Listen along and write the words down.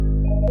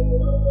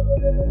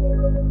Hey,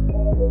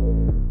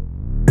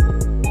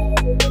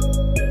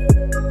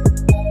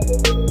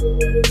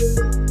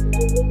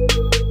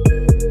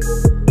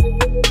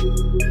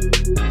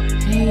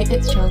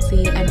 it's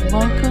Chelsea, and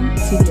welcome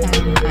to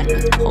the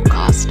Animals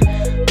podcast,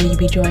 where you'll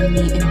be joining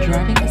me in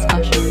driving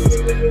discussions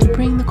to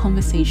bring the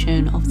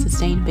conversation of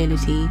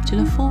sustainability to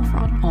the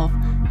forefront of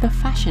the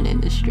fashion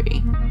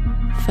industry.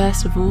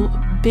 First of all,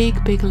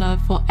 big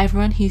love for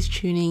everyone who's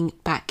tuning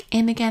back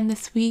in again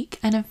this week,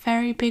 and a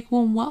very big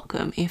warm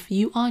welcome if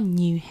you are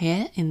new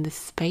here in this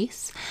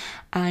space.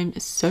 I'm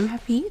so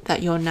happy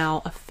that you're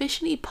now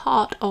officially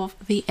part of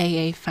the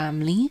AA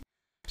family.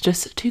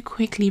 Just to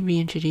quickly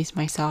reintroduce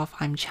myself,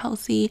 I'm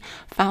Chelsea,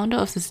 founder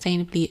of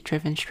sustainably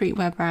driven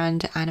streetwear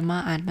brand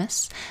Anima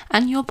Animus,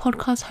 and your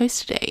podcast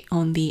host today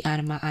on the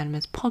Anima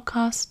Animus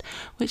podcast,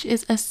 which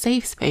is a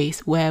safe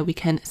space where we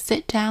can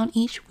sit down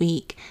each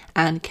week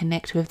and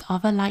connect with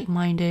other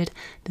like-minded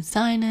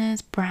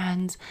designers,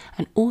 brands,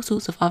 and all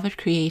sorts of other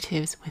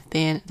creatives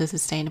within the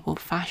sustainable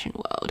fashion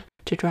world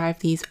to drive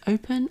these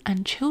open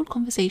and chilled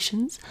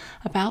conversations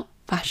about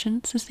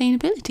fashion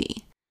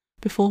sustainability.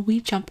 Before we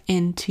jump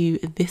into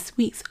this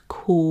week's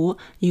call,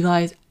 you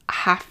guys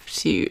have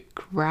to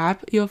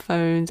grab your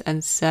phones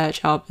and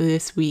search up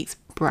this week's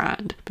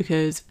brand,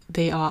 because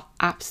they are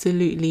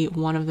absolutely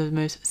one of the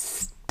most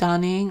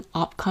stunning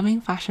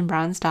upcoming fashion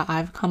brands that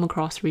I've come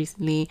across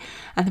recently.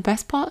 And the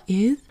best part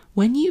is,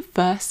 when you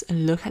first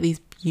look at these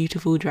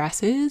beautiful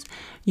dresses,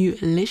 you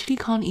literally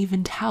can't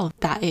even tell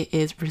that it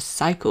is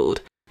recycled.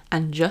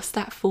 And just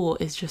that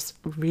thought is just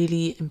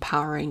really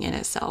empowering in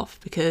itself,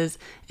 because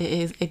it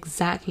is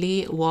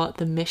exactly what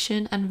the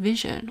mission and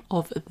vision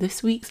of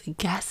this week's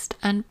guest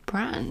and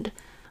brand.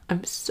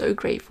 I'm so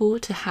grateful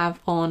to have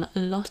on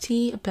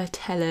LOTI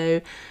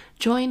Bertello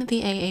join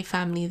the AA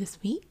family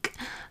this week.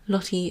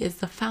 LOTI is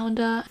the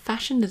founder,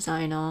 fashion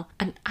designer,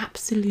 and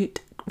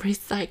absolute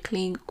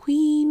recycling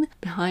queen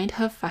behind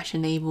her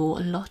fashion label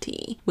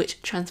LOTI,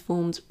 which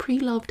transforms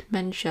pre-loved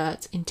men's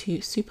shirts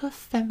into super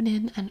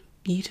feminine and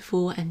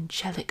beautiful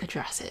angelic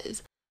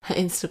dresses. Her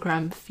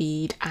Instagram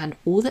feed and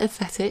all the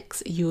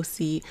aesthetics you'll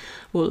see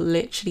will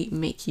literally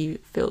make you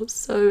feel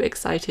so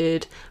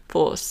excited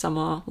for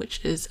summer,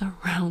 which is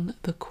around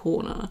the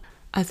corner.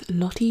 As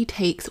LOTI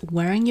takes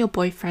wearing your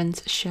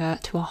boyfriend's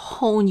shirt to a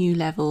whole new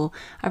level,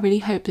 I really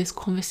hope this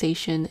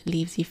conversation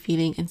leaves you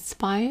feeling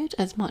inspired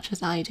as much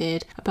as I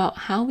did about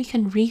how we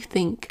can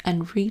rethink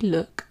and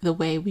relook the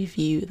way we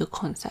view the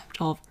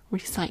concept of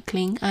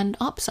recycling and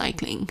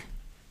upcycling.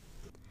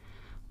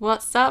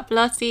 What's up,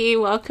 LOTI?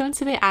 Welcome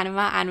to the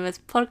Anima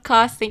Animus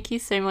podcast. Thank you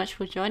so much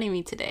for joining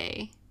me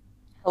today.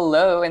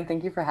 Hello, and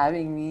thank you for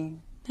having me.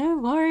 No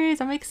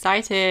worries, I'm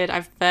excited. I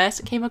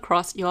first came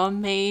across your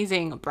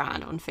amazing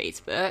brand on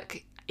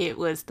Facebook. It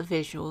was the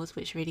visuals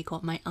which really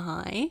caught my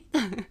eye.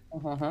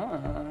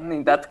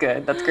 That's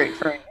good. That's great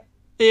for me.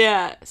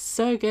 Yeah,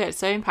 so good,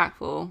 so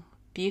impactful.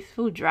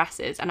 Beautiful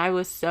dresses. And I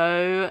was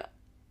so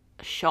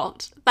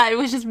shocked that it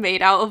was just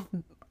made out of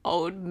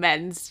old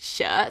men's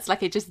shirts.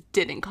 Like, it just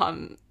didn't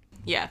come.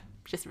 Yeah,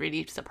 just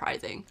really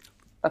surprising.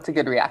 That's a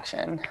good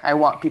reaction. I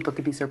want people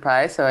to be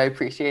surprised, so I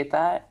appreciate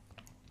that.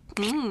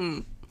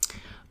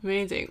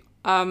 Amazing.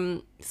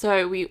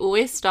 So we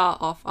always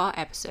start off our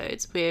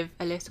episodes with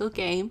a little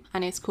game,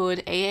 and it's called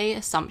AA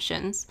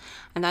Assumptions,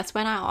 and that's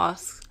when I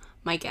ask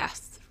my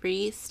guests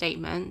 3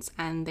 statements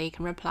and they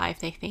can reply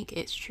if they think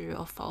it's true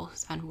or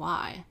false and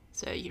why.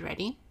 So you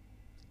ready?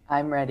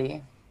 I'm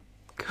ready.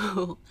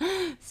 Cool.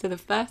 So the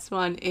first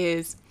one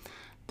is,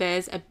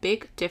 there's a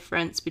big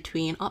difference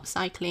between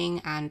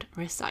upcycling and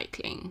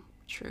recycling.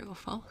 True or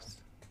false?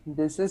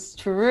 This is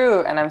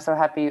true, and I'm so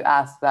happy you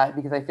asked that,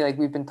 because I feel like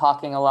we've been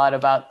talking a lot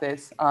about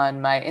this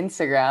on my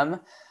Instagram.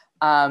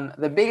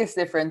 The biggest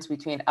difference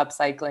between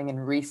upcycling and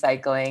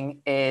recycling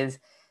is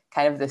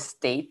kind of the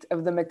state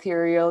of the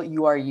material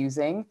you are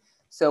using.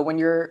 So when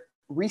you're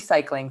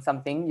recycling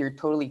something, you're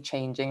totally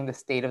changing the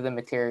state of the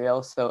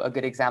material. So a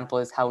good example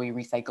is how we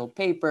recycle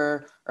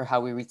paper or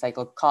how we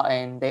recycle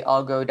cotton. They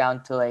all go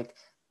down to like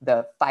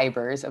the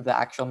fibers of the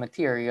actual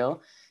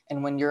material.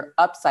 And when you're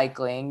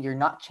upcycling, you're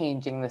not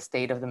changing the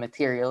state of the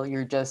material.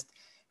 You're just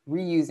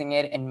reusing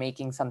it and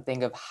making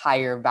something of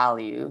higher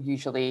value,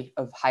 usually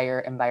of higher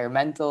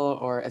environmental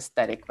or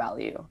aesthetic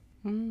value.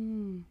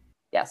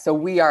 Yeah, so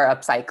we are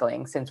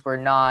upcycling since we're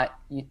not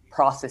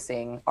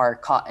processing our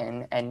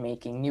cotton and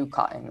making new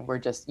cotton. We're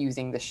just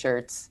using the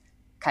shirts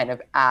kind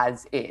of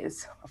as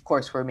is. Of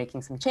course, we're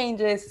making some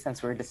changes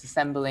since we're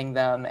disassembling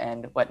them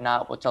and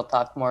whatnot, which I'll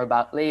talk more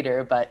about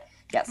later. But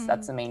yes,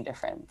 that's the main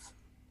difference.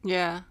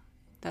 Yeah,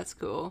 that's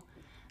cool.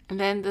 And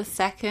then the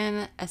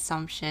second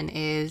assumption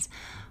is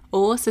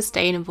all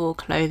sustainable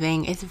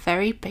clothing is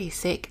very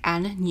basic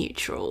and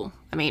neutral.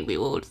 I mean, we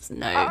all just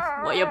know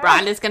what your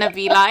brand is going to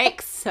be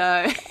like,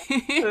 so...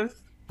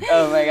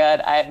 Oh my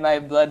God, my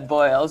blood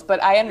boils.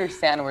 But I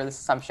understand where this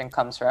assumption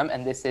comes from,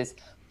 and this is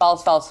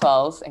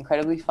false,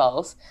 incredibly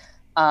false.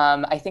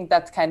 I think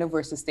that's kind of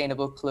where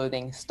sustainable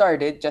clothing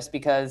started, just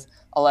because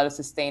a lot of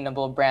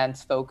sustainable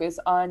brands focus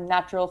on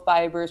natural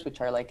fibers,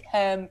 which are like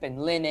hemp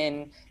and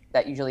linen,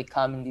 that usually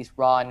come in these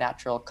raw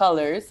natural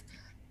colors.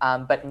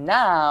 But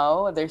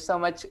now there's so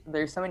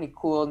many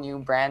cool new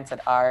brands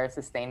that are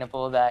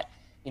sustainable that,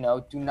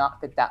 do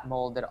not fit that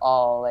mold at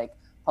all. Like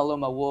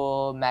Paloma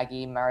Wool,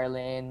 Maggie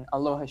Marilyn,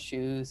 Aloha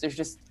Shoes. There's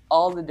just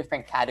all the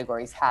different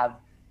categories have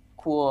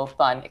cool,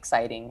 fun,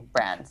 exciting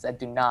brands that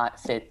do not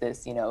fit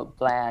this,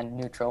 bland,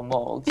 neutral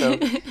mold. So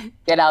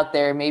get out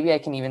there. Maybe I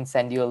can even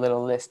send you a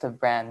little list of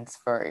brands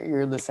for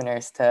your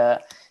listeners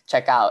to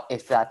check out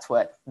if that's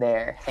what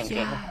they're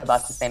thinking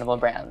about Yes. sustainable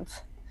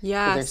brands.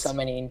 Because there's so Yes.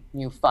 many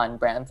new fun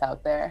brands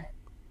out there.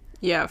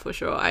 Yeah, for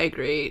sure. I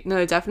agree.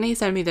 No, definitely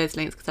send me those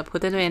links because I'll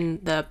put them in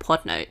the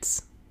pod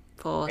notes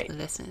for Great. the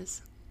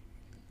listeners.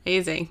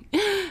 Amazing.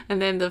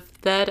 And then the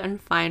third and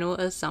final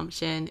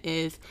assumption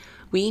is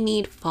we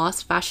need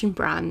fast fashion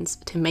brands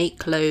to make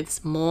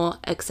clothes more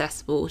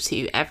accessible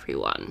to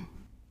everyone.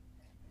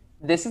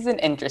 This is an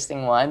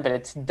interesting one, but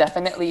it's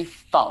definitely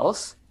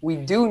false. We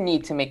do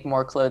need to make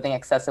more clothing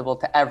accessible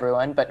to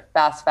everyone, but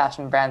fast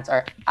fashion brands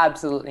are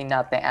absolutely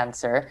not the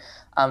answer.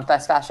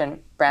 Fast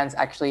fashion brands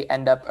actually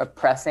end up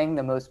oppressing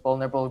the most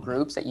vulnerable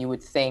groups that you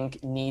would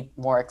think need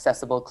more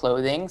accessible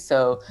clothing.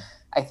 So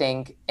I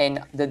think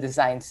in the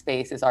design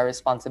space is our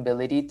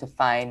responsibility to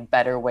find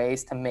better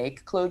ways to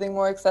make clothing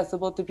more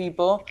accessible to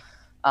people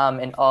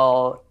in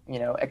all,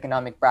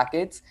 economic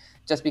brackets,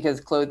 just because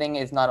clothing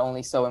is not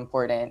only so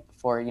important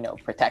for,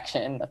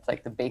 protection, that's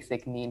like the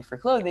basic need for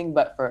clothing,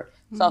 but for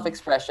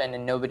self-expression,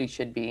 and nobody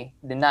should be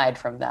denied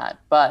from that.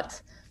 But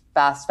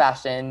fast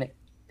fashion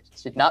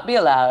should not be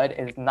allowed,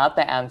 is not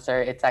the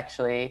answer. It's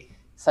actually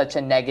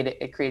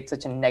it creates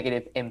such a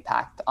negative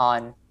impact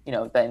on,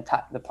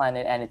 the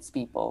planet and its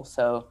people.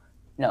 So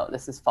no,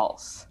 this is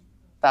false.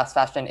 Fast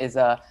fashion is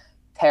a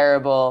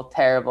terrible,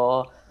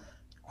 terrible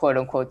quote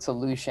unquote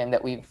solution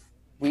that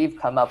we've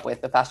come up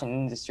with, the fashion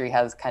industry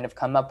has kind of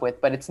come up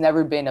with, but it's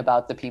never been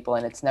about the people,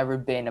 and it's never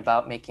been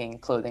about making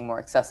clothing more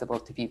accessible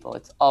to people.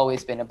 It's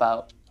always been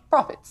about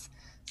profits.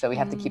 So we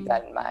have to keep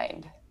that in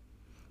mind.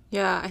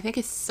 Yeah, I think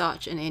it's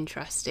such an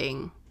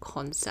interesting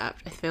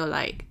concept. I feel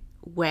like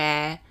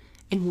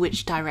in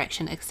which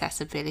direction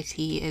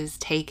accessibility is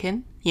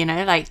taken,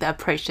 like the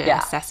approach to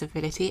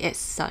accessibility, it's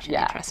such an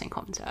interesting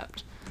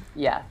concept.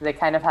 Yeah, they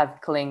kind of have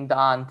clinged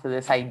on to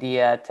this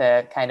idea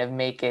to kind of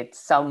make it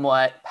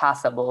somewhat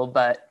passable,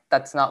 but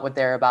that's not what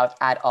they're about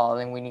at all,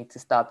 and we need to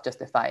stop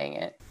justifying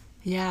it.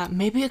 Yeah,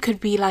 maybe it could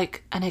be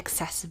like an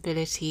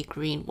accessibility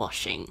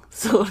greenwashing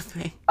sort of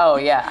thing. Oh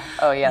yeah,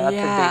 that's a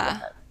Yeah.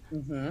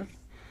 big one.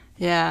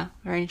 Yeah,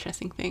 very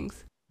interesting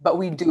things. But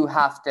we do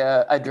have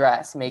to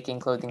address making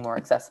clothing more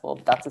accessible.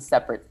 That's a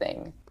separate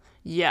thing.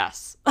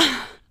 Yes.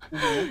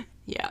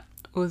 Yeah,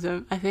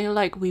 awesome. I feel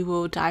like we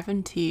will dive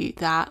into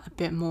that a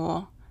bit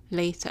more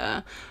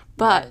later.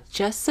 But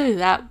just so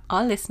that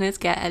our listeners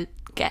get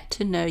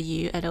to know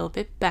you a little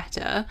bit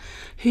better,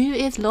 who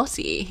is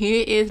LOTI? Who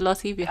is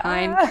LOTI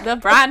behind the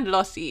brand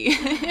LOTI?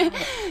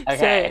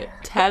 Okay. So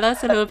tell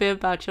us a little bit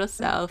about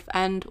yourself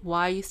and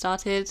why you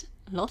started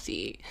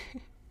LOTI.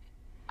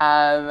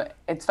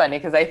 It's funny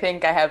because I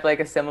think I have like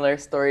a similar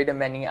story to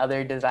many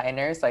other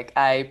designers. Like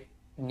I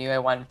knew I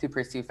wanted to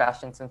pursue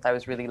fashion since I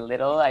was really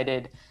little. I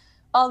did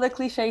all the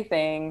cliche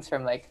things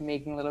from like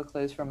making little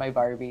clothes for my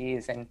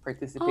Barbies and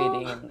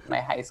participating in my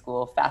high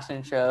school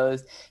fashion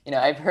shows.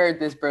 I've heard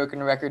this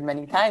broken record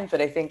many times,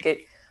 but I think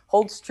it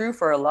holds true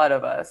for a lot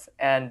of us.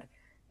 And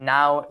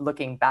now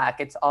looking back,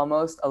 it's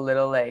almost a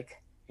little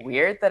like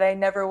weird that I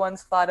never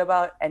once thought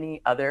about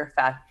any other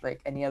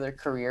any other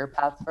career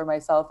path for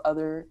myself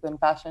other than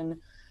fashion.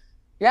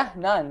 Yeah,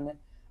 none.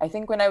 I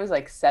think when I was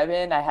like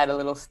 7, I had a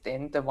little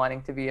stint of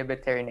wanting to be a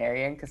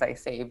veterinarian because I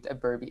saved a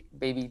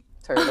baby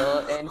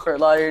turtle in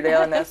Fort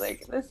Lauderdale, and I was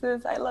like,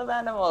 I love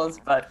animals,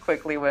 but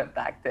quickly went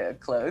back to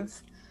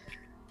clothes.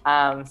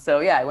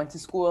 So yeah, I went to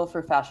school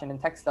for fashion and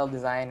textile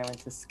design. I went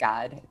to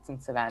SCAD. It's in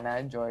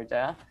Savannah,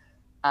 Georgia.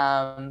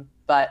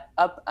 But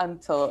up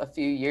until a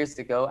few years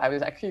ago, I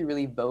was actually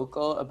really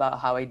vocal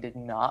about how I did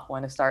not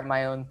want to start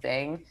my own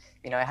thing.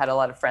 I had a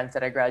lot of friends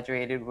that I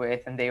graduated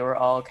with, and they were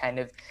all kind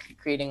of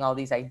creating all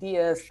these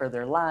ideas for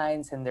their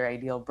lines and their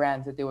ideal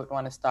brands that they would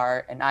want to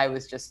start. And I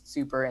was just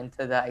super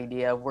into the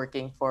idea of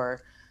working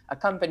for a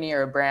company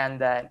or a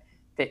brand that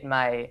fit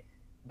my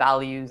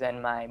values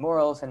and my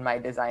morals and my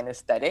design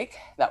aesthetic.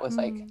 That was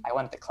like, I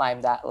wanted to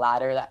climb that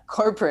ladder, that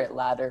corporate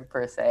ladder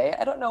per se.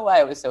 I don't know why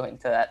I was so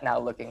into that now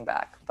looking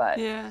back, but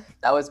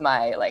that was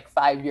my like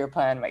 5-year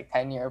plan, my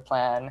 10-year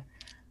plan.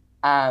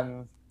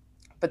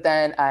 But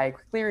then I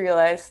quickly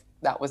realized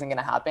that wasn't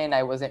going to happen.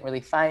 I wasn't really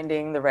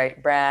finding the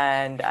right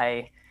brand.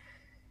 I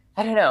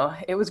don't know.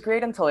 It was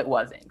great until it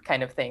wasn't,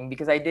 kind of thing,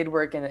 because I did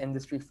work in the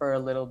industry for a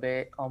little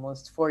bit,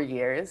 almost 4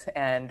 years.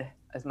 And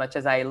as much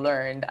as I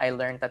learned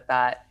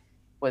that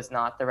was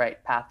not the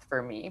right path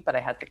for me, but I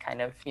had to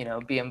kind of,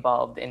 be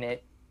involved in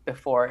it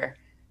before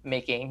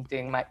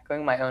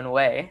going my own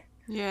way.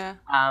 Yeah.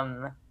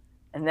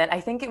 And then I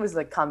think it was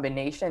the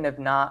combination of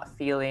not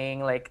feeling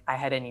like I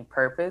had any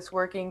purpose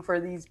working for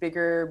these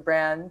bigger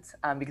brands,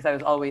 because I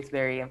was always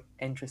very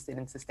interested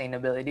in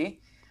sustainability.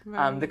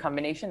 Right. The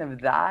combination of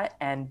that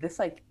and this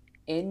like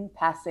in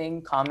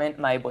passing comment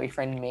my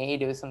boyfriend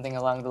made. It was something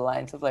along the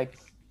lines of like,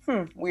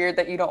 weird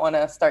that you don't want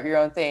to start your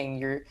own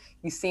thing.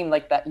 You seem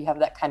like that you have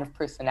that kind of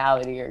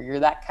personality, or you're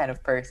that kind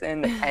of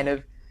person that kind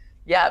of,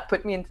 yeah,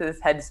 put me into this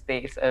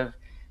headspace of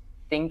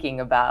thinking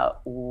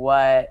about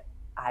what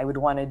I would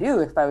want to do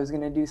if I was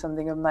going to do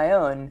something of my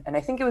own. And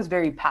I think it was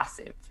very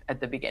passive at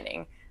the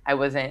beginning. I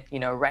wasn't,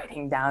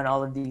 writing down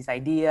all of these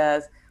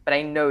ideas, but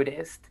I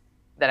noticed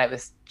that I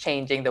was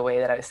changing the way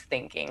that I was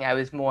thinking. I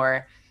was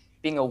more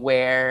being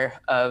aware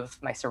of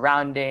my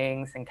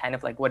surroundings and kind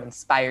of like what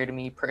inspired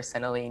me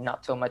personally,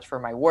 not so much for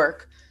my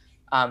work.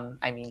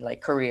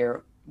 Like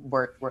career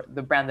work,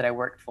 the brand that I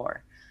worked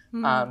for,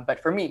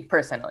 but for me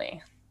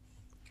personally.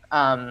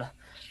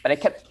 But I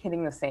kept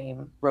hitting the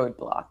same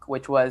roadblock,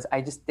 which was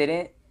I just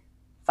didn't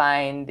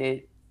find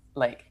it,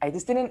 like, I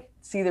just didn't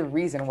see the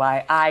reason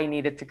why I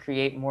needed to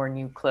create more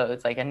new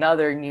clothes, like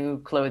another new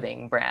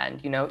clothing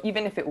brand,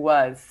 even if it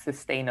was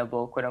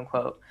sustainable, quote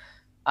unquote,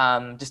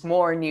 just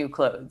more new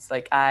clothes.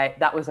 Like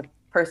that was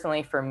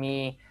personally for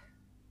me,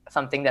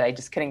 something that I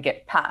just couldn't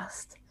get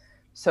past.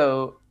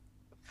 So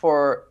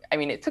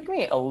it took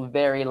me a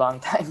very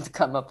long time to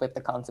come up with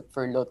the concept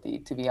for LOTI,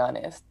 to be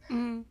honest.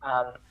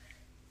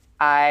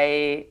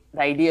 The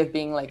idea of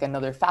being like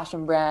another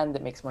fashion brand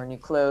that makes more new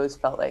clothes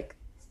felt like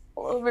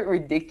a little bit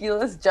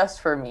ridiculous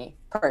just for me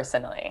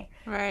personally.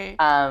 Right.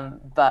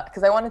 But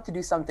because I wanted to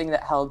do something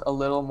that held a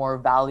little more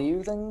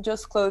value than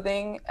just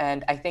clothing.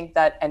 And I think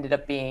that ended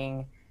up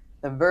being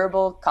the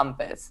verbal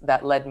compass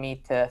that led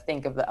me to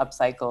think of the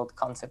upcycled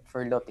concept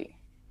for LOTI.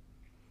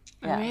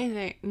 Yeah.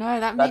 Amazing. No,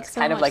 that makes That's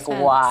so kind much of like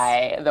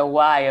sense. the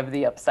why of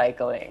the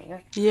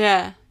upcycling.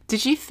 Yeah.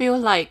 Did you feel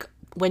like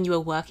when you were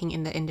working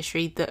in the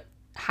industry that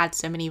had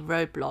so many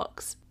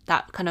roadblocks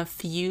that kind of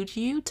fueled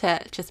you to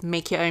just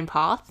make your own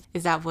path?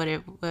 Is that what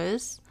it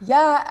was?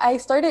 Yeah, I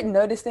started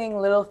noticing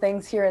little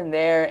things here and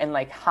there, and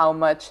like how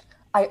much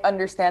I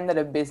understand that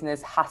a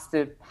business has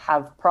to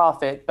have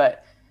profit,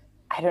 but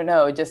I don't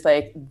know, just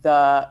like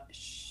the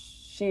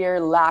sheer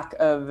lack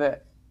of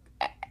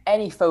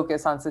any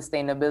focus on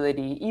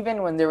sustainability,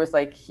 even when there was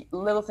like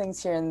little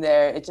things here and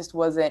there, it just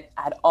wasn't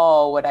at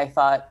all what I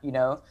thought,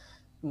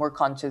 more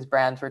conscious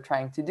brands were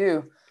trying to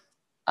do.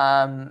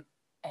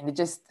 And it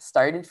just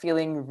started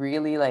feeling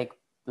really like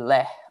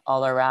bleh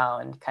all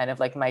around, kind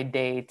of like my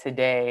day to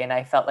day. And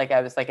I felt like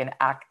I was like an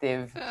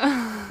active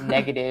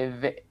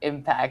negative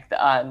impact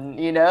on,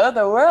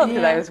 the world,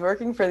 because I was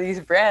working for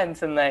these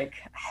brands, and like,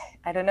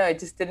 I don't know,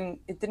 it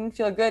didn't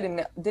feel good,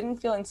 and it didn't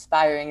feel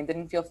inspiring. It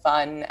didn't feel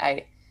fun.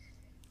 I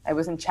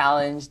wasn't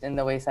challenged in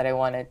the ways that I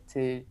wanted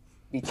to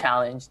be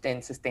challenged in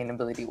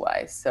sustainability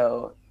wise.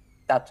 So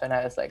that's when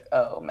I was like,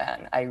 oh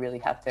man, I really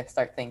have to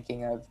start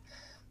thinking of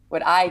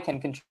what I can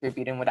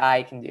contribute and what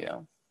I can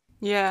do.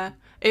 Yeah.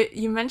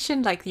 You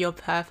mentioned like your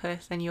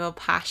purpose and your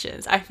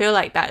passions. I feel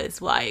like that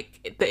is why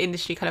the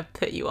industry kind of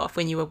put you off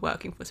when you were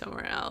working for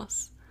somewhere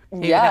else.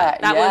 Yeah,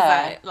 that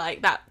was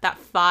like that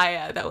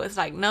fire that was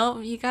like, no,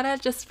 you gotta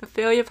just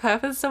fulfill your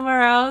purpose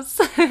somewhere else.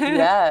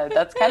 Yeah,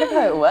 that's kind of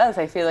how it was.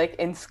 I feel like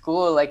in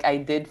school, like I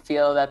did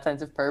feel that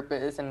sense of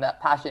purpose and that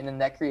passion and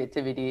that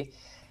creativity.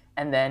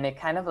 And then it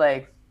kind of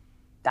like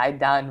died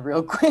down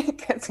real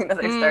quick as soon as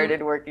I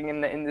started working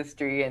in the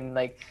industry. And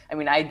like,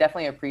 I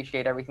definitely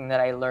appreciate everything that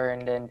I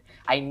learned, and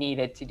I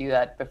needed to do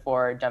that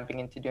before jumping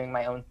into doing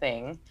my own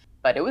thing.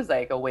 But it was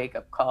like a wake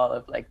up call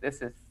of like,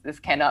 this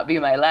cannot be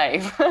my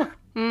life.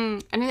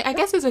 And I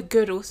guess it's a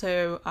good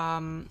also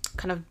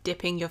kind of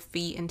dipping your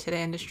feet into the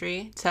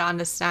industry to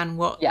understand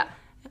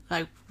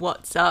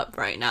what's up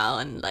right now,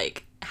 and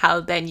like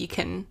how then you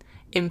can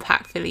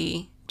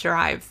impactfully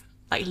drive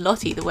like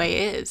LOTI the way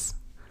it is.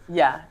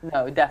 Yeah,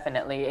 no,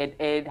 definitely.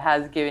 It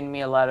has given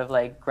me a lot of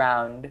like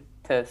ground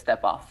to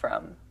step off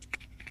from.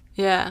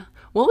 Yeah.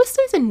 What was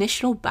those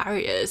initial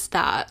barriers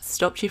that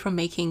stopped you from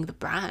making the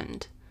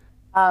brand?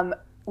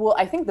 Well,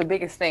 I think the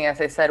biggest thing,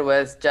 as I said,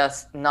 was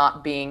just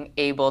not being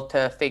able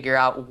to figure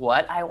out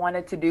what I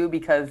wanted to do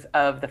because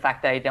of the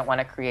fact that I didn't want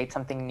to create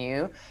something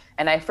new.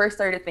 And I first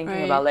started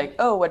thinking about like,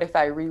 oh, what if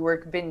I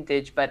rework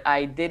vintage? But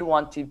I did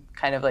want to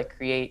kind of like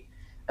create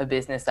a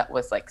business that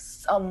was like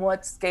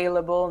somewhat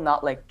scalable,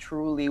 not like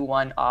truly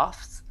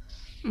one-offs.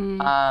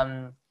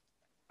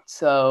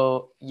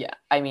 So yeah,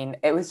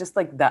 it was just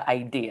like the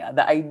idea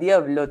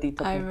of LOTI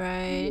took me a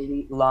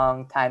really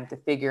long time to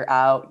figure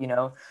out,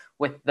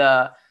 with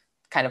the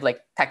kind of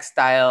like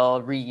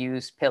textile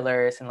reuse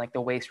pillars and like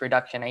the waste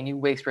reduction. I knew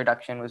waste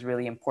reduction was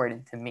really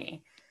important to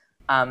me.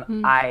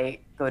 I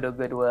go to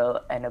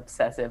Goodwill an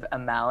obsessive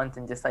amount,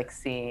 and just like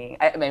seeing,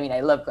 I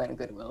love going to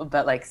Goodwill,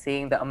 but like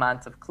seeing the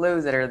amounts of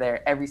clothes that are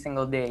there every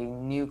single day,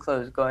 new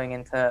clothes going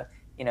into,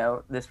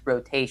 this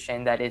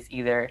rotation that is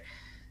either,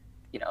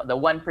 the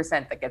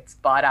 1% that gets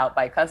bought out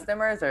by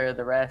customers, or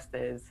the rest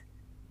is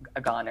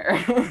a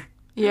goner.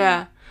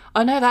 Yeah.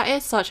 Oh no, that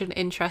is such an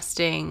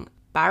interesting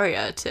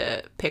barrier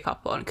to pick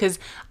up on, because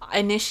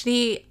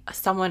initially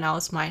someone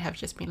else might have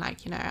just been like,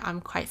 I'm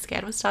quite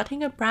scared of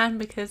starting a brand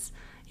because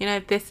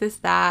this is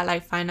that,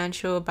 like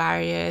financial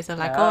barriers, or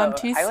like, oh, I'm No,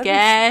 too I wasn't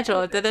scared,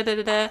 or da da da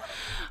da da.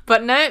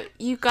 But no,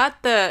 you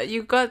got the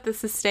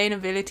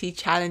sustainability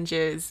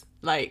challenges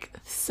like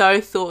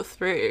so thought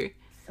through.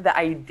 the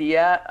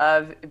idea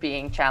of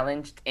being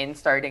challenged in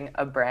starting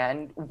a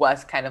brand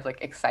was kind of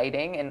like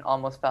exciting and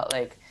almost felt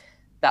like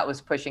that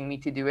was pushing me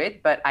to do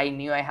it. But I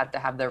knew I had to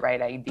have the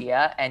right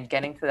idea, and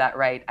getting to that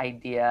right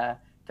idea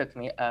took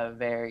me a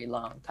very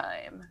long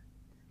time.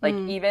 Like,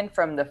 even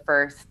from the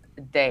first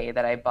day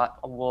that I bought,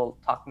 we'll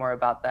talk more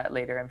about that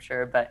later, I'm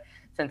sure. But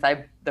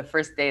the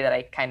first day that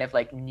I kind of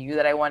like knew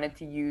that I wanted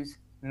to use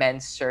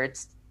men's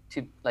shirts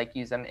to like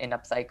use them in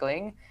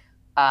upcycling,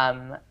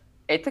 um,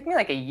 it took me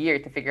like a year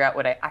to figure out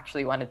what I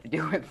actually wanted to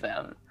do with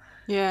them,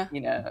 Yeah.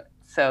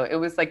 So it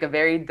was like a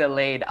very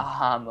delayed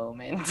aha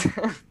moment.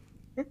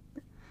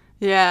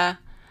 Yeah.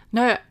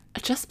 No,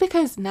 just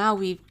because now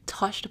we've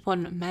touched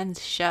upon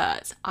men's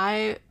shirts,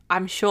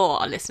 I'm sure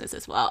our listeners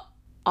as well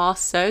are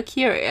so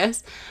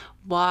curious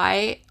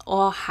why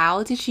or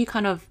how did you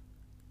kind of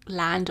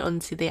land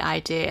onto the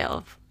idea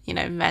of,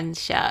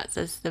 men's shirts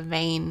as the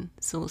main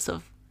source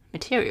of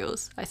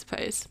materials, I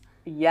suppose.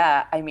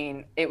 Yeah, I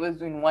mean, it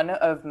was in one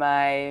of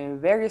my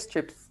various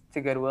trips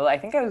to Goodwill. I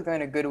think I was going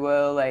to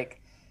Goodwill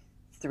like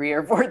 3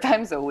 or 4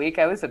 times a week.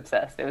 I was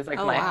obsessed. It was like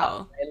Oh, my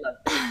house. wow.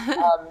 I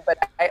loved it.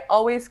 But I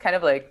always kind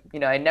of like,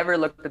 I never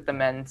looked at the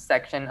men's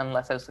section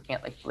unless I was looking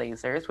at like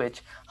blazers,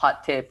 which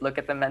hot tip, look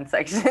at the men's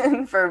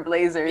section for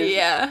blazers.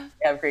 Yeah.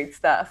 They have great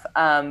stuff.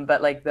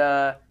 But like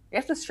I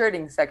guess the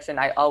shirting section,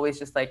 I always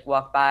just like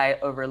walk by,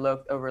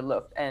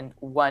 overlooked. And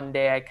one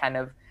day I kind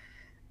of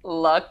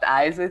locked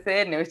eyes with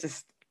it, and it was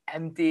just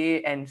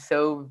empty and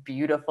so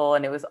beautiful,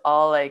 and it was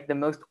all like the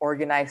most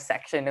organized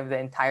section of the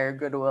entire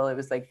Goodwill. It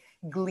was like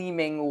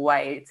gleaming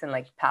whites and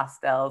like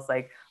pastels,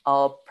 like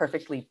all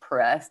perfectly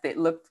pressed. It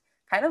looked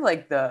kind of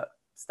like the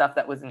stuff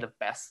that was in the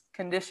best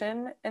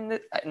condition in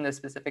the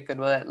specific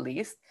Goodwill, at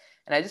least.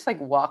 And I just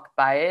like walked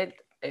by it.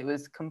 It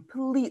was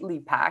completely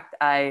packed.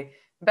 I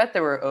bet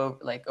there were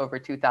over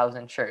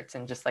 2,000 shirts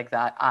in just like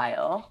that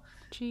aisle.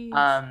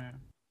 Jeez.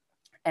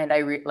 And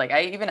I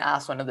even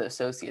asked one of the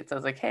associates. I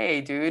was like,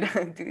 "Hey, dude,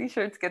 do these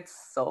shirts get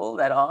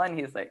sold at all?" And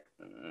he's like,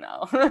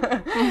 "No."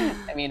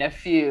 I mean, a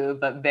few,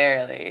 but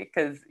barely,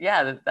 because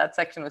yeah, that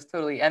section was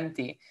totally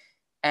empty.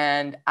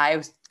 And I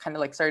was kind of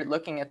like started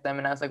looking at them,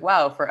 and I was like,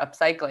 "Wow, for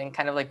upcycling,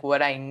 kind of like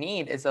what I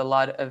need is a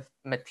lot of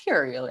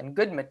material and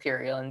good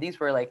material." And these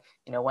were like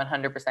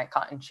 100%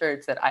 cotton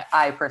shirts that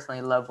I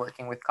personally love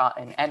working with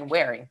cotton and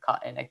wearing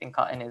cotton. I think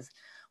cotton is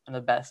one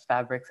of the best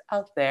fabrics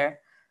out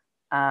there.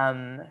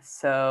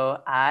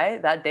 So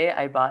that day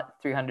I bought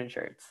 300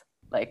 shirts,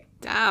 like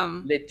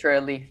Damn.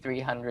 literally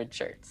 300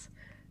 shirts.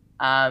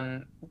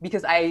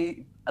 Because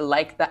I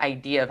like the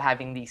idea of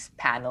having these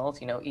panels,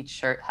 each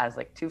shirt has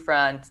like 2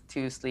 fronts,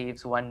 2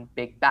 sleeves, 1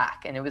 big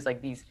back. And it was like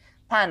these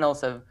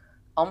panels of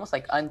almost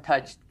like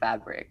untouched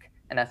fabric.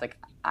 And I was like,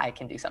 I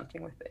can do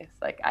something with this.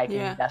 Like I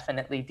can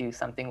definitely do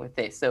something with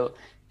this. So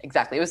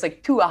exactly, it was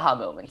like 2 aha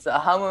moments. The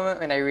aha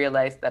moment when I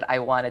realized that I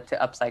wanted to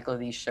upcycle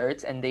these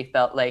shirts, and they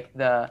felt like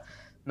the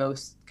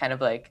most kind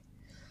of like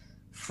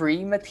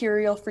free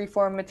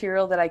form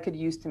material that I could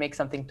use to make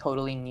something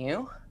totally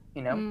new,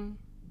 and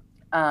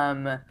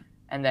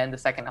then the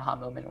second aha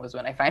moment was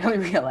when I finally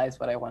realized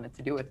what I wanted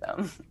to do with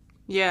them.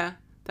 Yeah,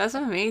 that's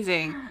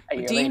amazing. A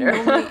year Do you later.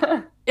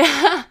 normally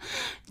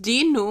do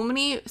you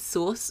normally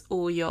source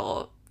all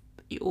your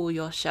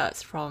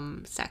shirts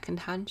from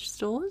secondhand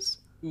stores?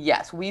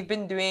 Yes, we've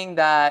been doing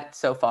that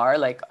so far.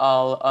 Like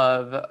all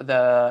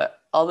the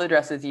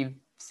dresses you've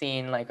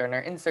seen like on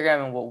our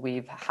Instagram and what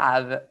we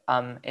have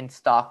in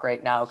stock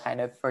right now,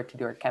 kind of to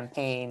do our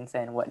campaigns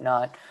and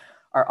whatnot,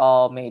 are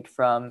all made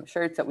from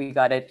shirts that we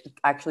got at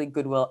actually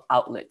Goodwill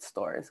outlet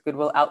stores.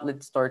 Goodwill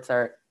outlet stores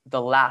are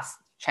the last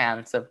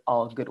chance of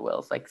all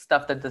Goodwills. Like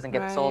stuff that doesn't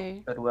get sold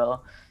at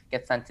Goodwill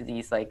gets sent to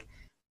these like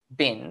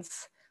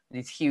bins,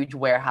 these huge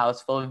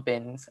warehouse full of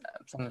bins.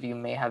 Some of you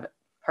may have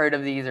heard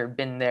of these or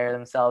been there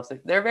themselves.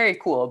 They're very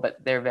cool,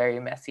 but they're very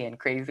messy and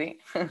crazy.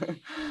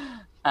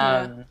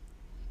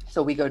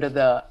 So we go to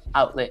the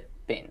outlet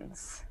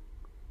bins.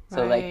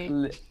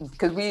 So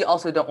because we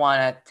also don't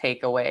want to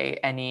take away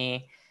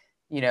any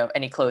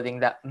clothing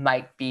that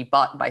might be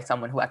bought by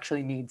someone who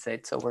actually needs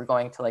it. So we're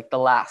going to like the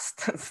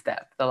last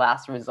step, the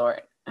last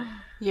resort.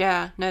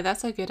 Yeah, no,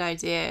 that's a good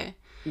idea.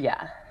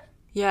 Yeah.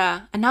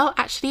 Yeah. And now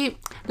actually,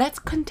 let's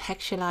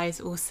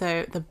contextualize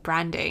also the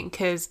branding,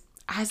 because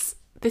as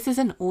this is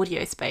an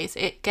audio space,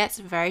 it gets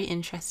very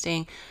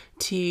interesting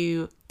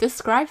to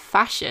describe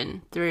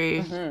fashion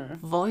through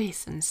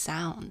voice and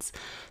sounds.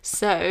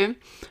 So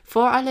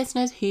for our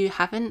listeners who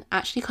haven't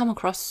actually come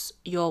across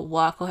your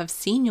work or have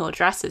seen your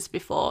dresses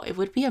before, it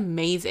would be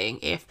amazing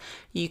if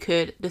you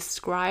could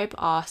describe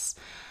us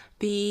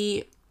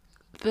the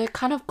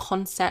kind of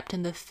concept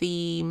and the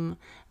theme,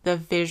 the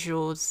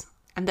visuals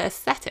and the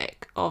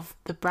aesthetic of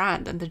the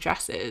brand and the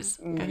dresses.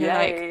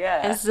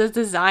 As a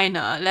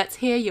designer, let's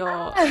hear your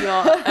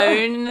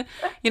own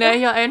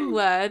your own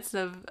words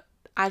of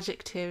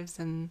adjectives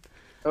and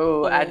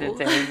Oh, Or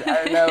adjectives.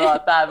 I don't know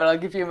about that, but I'll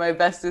give you my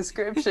best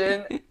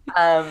description.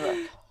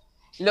 Um,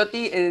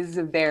 Loti is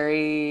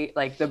very,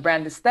 like, the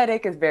brand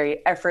aesthetic is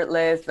very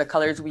effortless. The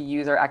colors we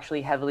use are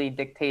actually heavily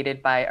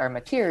dictated by our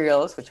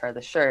materials, which are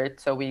the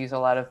shirts. So we use a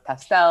lot of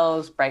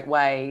pastels, bright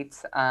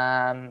whites,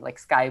 like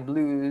sky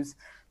blues.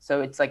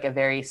 So it's like a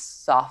very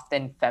soft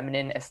and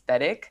feminine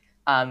aesthetic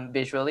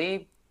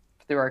visually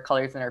through our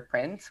colors and our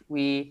prints.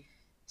 We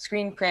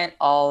screen print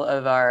all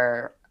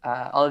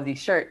of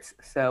these shirts.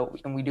 So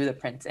and we do the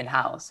prints in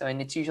house. So and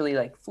it's usually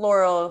like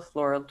floral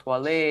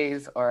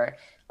toiles, or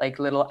like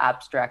little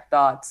abstract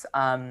dots,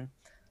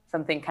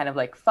 something kind of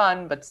like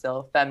fun but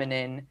still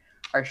feminine.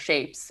 Our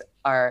shapes,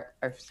 our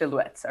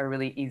silhouettes are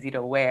really easy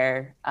to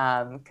wear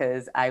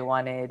because I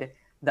wanted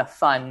the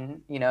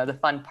fun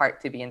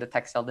part to be in the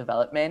textile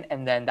development,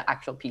 and then the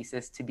actual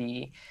pieces to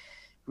be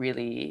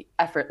really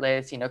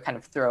effortless, kind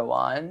of throw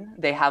on.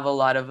 They have a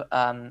lot of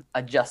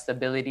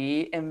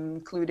adjustability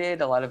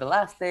included, a lot of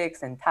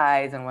elastics and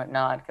ties and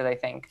whatnot, because I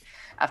think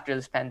after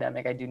this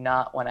pandemic, I do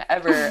not want to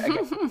ever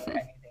again wear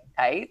anything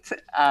tight.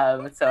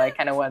 So I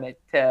kind of wanted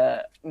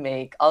to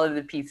make all of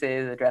the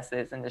pieces, the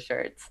dresses and the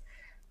shirts,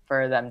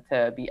 for them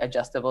to be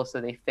adjustable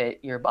so they fit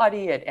your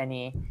body at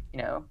any,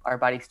 our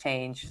bodies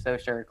change, so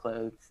sure,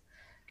 clothes.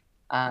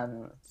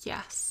 Um,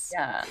 yes.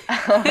 yeah.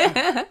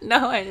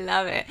 No, I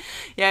love it.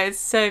 Yeah, it's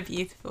so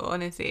beautiful,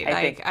 honestly. I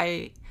Like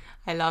think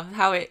I love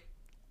how it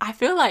I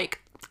feel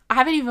like I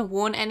haven't even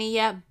worn any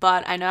yet,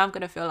 but I know I'm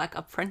gonna feel like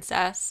a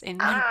princess in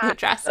one of your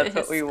That's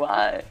what we dresses.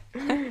 want.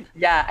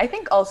 Yeah, I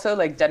think also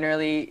like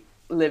generally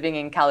living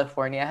in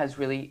California has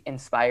really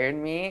inspired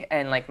me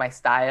and like my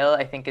style.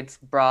 I think it's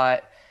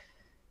brought,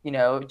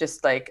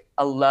 just like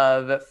a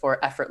love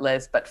for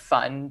effortless but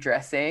fun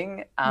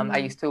dressing. I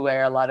Mm. used to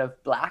wear a lot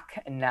of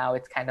black, and now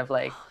it's kind of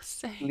like Oh,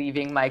 same.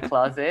 leaving my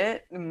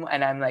closet,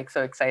 and I'm like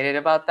so excited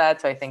about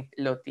that. So I think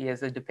Loti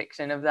is a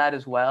depiction of that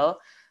as well.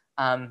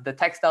 The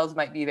textiles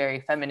might be very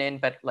feminine,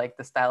 but like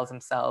the styles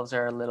themselves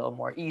are a little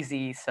more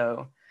easy.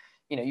 So,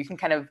 you can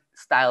kind of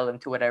style them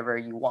to whatever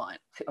you want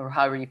or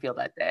however you feel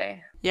that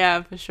day.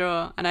 Yeah, for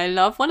sure. And I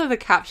love one of the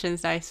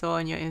captions that I saw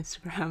on your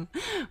Instagram,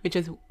 which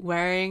is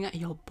wearing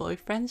your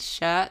boyfriend's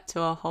shirt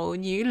to a whole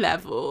new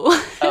level.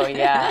 Oh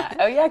yeah.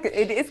 Oh yeah. 'Cause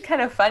it is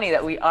kind of funny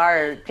that we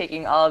are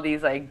taking all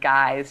these like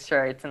guys'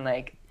 shirts, and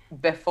like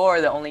before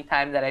the only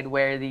time that I'd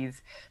wear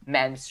these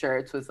men's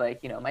shirts was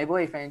like, my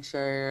boyfriend's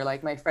shirt, or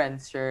like my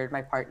friend's shirt,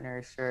 my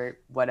partner's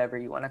shirt, whatever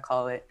you want to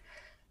call it.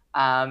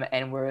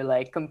 And we're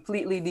like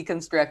completely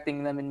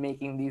deconstructing them and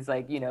making these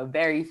like,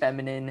 very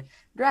feminine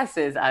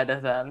dresses out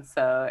of them.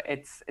 So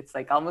it's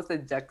like almost a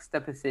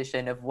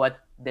juxtaposition of what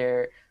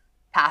their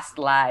past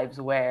lives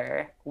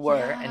were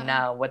and Yeah.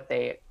 now what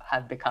they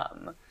have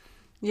become.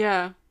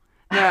 Yeah.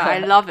 No, I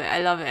love it.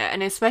 I love it.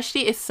 And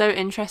especially it's so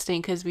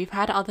interesting because we've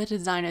had other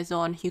designers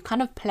on who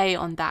kind of play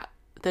on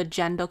the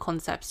gender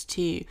concepts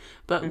too,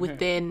 but Hmm.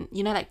 within,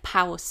 like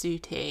power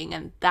suiting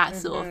and that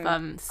sort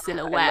of Hmm. I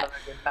silhouette. love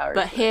a good power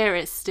But suit. here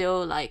it's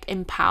still like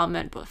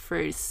empowerment, but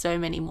through so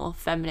many more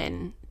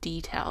feminine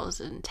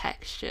details and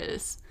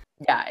textures.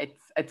 Yeah,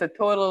 it's a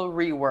total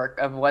rework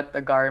of what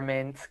the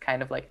garment's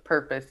kind of like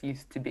purpose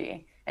used to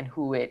be and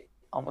who it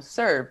almost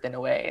served in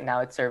a way. And now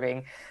it's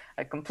serving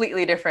a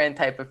completely different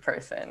type of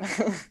person.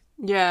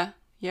 Yeah,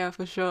 yeah,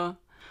 for sure.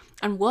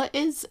 And what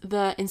is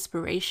the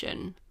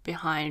inspiration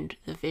behind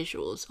the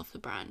visuals of the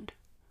brand?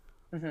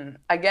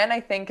 Again, I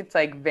think it's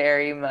like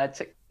very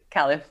much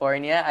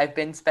California. I've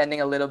been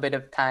spending a little bit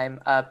of time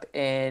up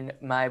in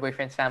my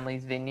boyfriend's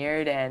family's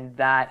vineyard, and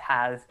that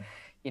has,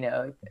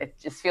 it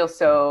just feels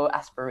so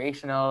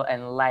aspirational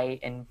and light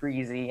and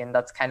breezy, and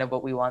that's kind of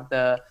what we want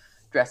the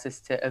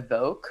dresses to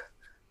evoke.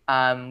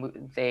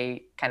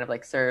 They kind of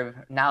like serve,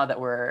 now that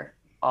we're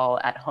all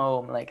at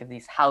home, like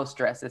these house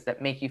dresses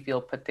that make you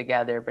feel put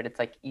together, but it's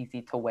like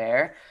easy to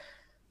wear.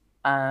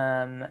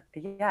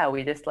 Yeah,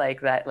 we just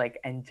like that like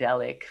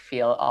angelic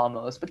feel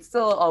almost, but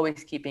still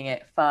always keeping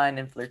it fun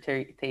and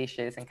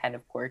flirtatious and kind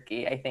of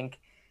quirky. I think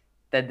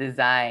the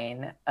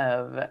design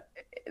of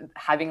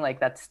having like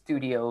that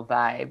studio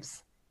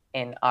vibes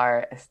in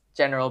our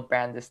general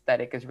brand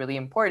aesthetic is really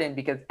important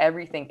because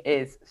everything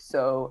is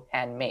so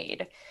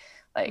handmade.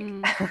 Like,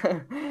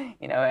 Mm.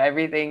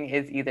 everything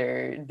is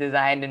either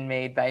designed and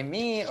made by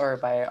me or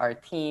by our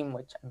team,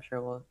 which I'm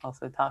sure we'll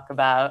also talk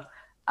about.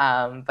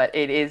 But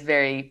it is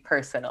very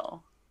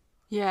personal.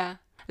 Yeah.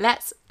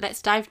 Let's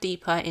dive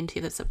deeper into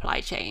the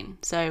supply chain.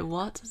 So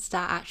what does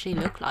that actually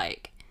look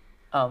like?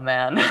 Oh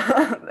man,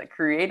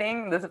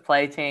 creating the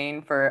supply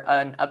chain for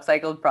an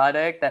upcycled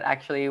product that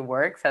actually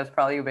works has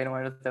probably been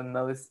one of the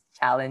most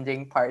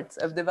challenging parts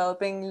of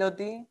developing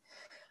Loti.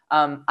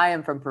 I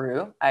am from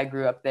Peru. I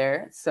grew up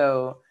there.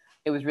 So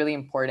it was really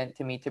important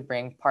to me to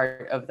bring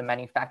part of the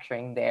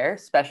manufacturing there,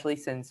 especially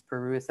since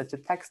Peru is such a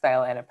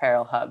textile and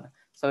apparel hub.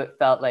 So it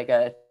felt like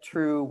a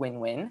true win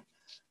win.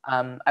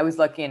 I was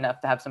lucky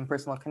enough to have some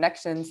personal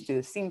connections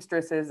to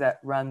seamstresses that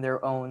run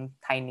their own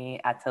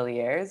tiny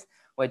ateliers,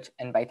 which,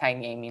 and by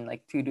tiny, I mean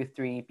like 2 to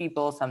 3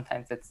 people.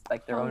 Sometimes it's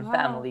like their Oh own wow.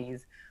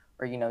 families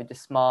or,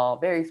 just small,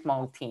 very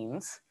small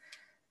teams.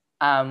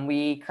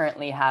 We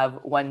currently have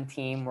one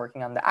team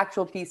working on the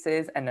actual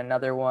pieces and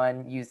another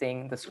one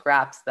using the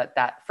scraps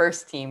that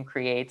first team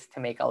creates to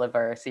make all of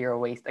our zero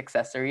waste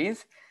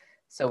accessories.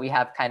 So we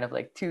have kind of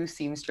like two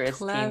seamstress teams,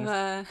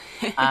 Clever.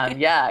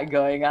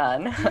 going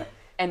on.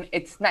 And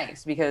it's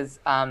nice because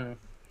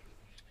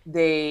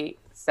they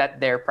set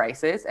their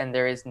prices and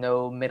there is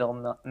no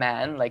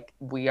middleman. Like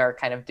we are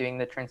kind of doing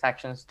the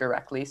transactions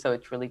directly. So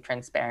it's really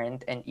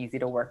transparent and easy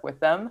to work with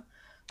them.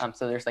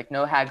 So there's like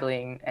no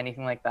haggling,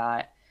 anything like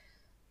that.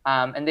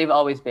 And they've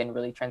always been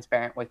really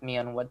transparent with me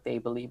on what they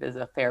believe is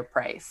a fair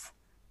price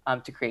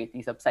to create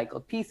these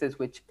upcycled pieces,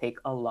 which take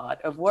a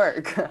lot of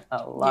work,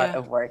 a lot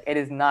of work. It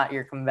is not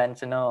your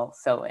conventional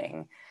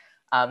sewing.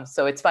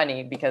 So it's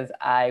funny because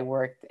I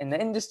worked in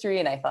the industry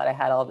and I thought I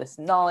had all this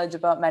knowledge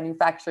about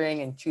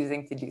manufacturing, and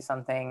choosing to do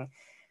something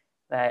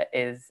that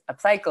is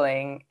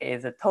upcycling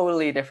is a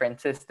totally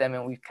different system.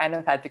 And we've kind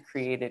of had to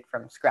create it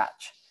from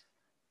scratch.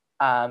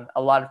 A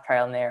lot of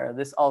trial and error.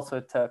 This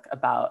also took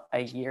about a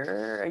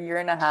year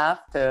and a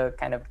half to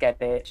kind of get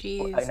it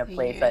in a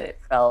place that it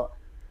felt,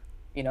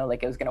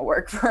 like it was going to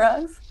work for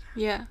us.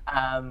 Yeah.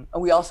 And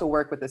we also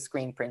work with a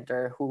screen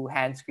printer who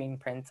hand screen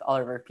prints all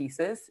of our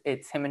pieces.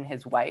 It's him and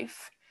his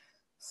wife.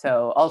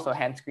 So also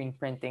hand screen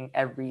printing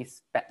every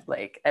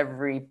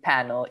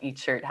panel. Each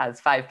shirt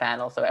has 5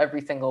 panels. So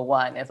every single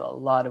one is a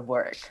lot of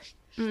work.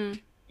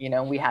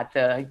 We had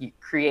to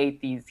create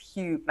these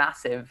huge,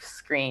 massive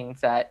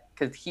screens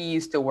because he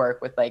used to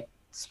work with like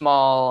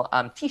small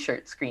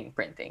t-shirt screen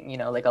printing,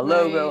 like a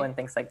logo and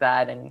things like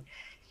that. And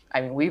I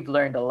mean, we've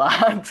learned a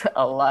lot,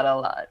 a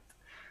lot.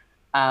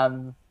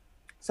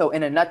 So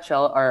in a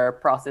nutshell, our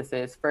process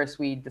is first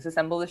we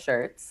disassemble the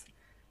shirts,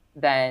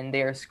 then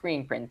they are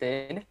screen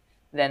printed,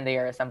 then they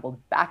are assembled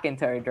back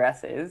into our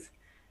dresses,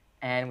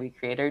 and we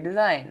create our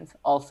designs.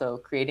 Also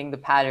creating the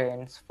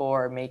patterns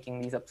for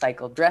making these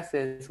upcycled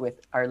dresses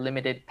with our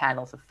limited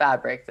panels of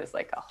fabrics is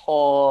like a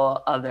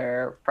whole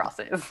other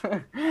process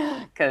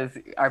because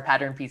our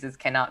pattern pieces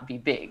cannot be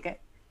big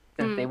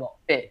since they won't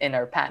fit in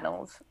our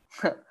panels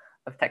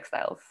of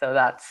textiles. So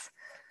that's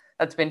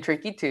been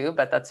tricky too,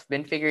 but that's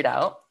been figured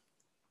out.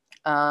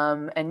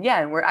 And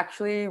we're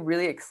actually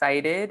really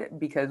excited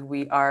because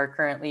we are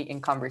currently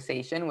in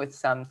conversation with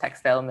some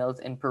textile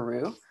mills in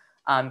Peru.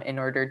 In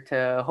order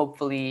to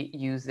hopefully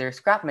use their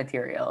scrap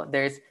material.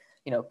 There's,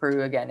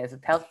 Peru again is a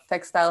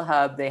textile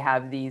hub. They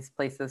have these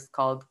places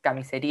called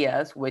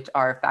camiserias, which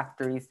are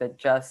factories that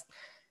just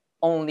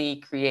only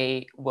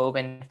create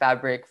woven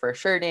fabric for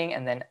shirting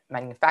and then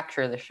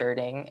manufacture the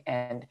shirting.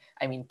 And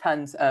I mean,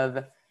 tons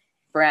of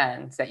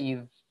brands that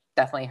you've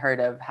definitely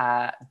heard of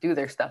do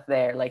their stuff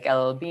there, like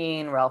LL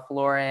Bean, Ralph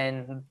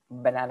Lauren,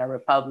 Banana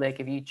Republic.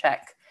 If you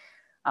check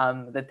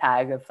the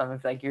tag of something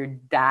like your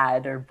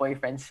dad or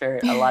boyfriend's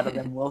shirt, a lot of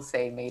them will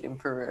say made in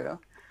Peru.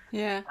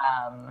 Yeah.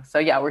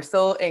 So we're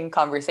still in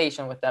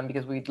conversation with them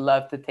because we'd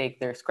love to take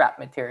their scrap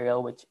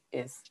material, which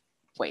is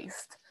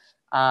waste,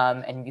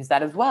 and use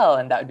that as well.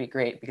 And that would be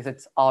great because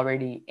it's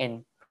already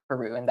in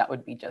Peru, and that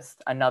would be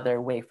just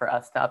another way for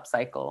us to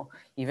upcycle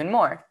even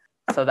more.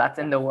 So that's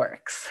in the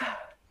works.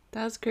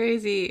 That's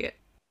crazy.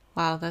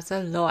 Wow, that's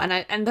a lot.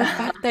 And the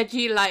fact that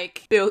you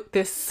built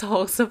this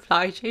whole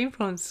supply chain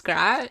from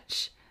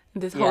scratch,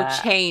 this whole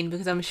chain,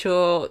 because I'm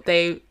sure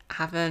they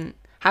have they?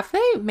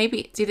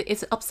 Maybe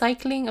is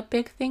upcycling a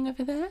big thing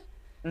over there?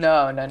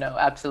 No,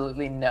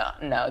 absolutely no.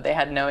 They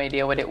had no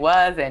idea what it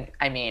was. And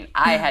I mean,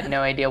 I had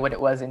no idea what it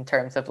was in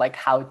terms of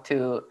how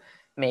to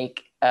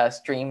make a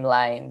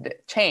streamlined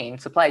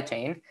supply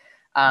chain.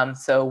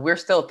 So we're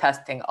still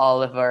testing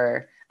all of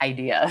our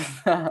ideas.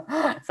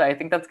 So I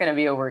think that's going to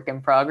be a work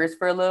in progress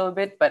for a little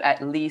bit, but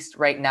at least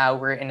right now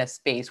we're in a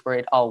space where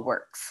it all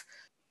works.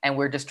 And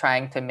we're just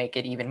trying to make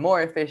it even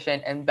more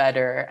efficient and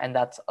better. And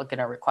that's going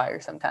to require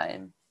some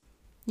time.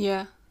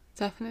 Yeah,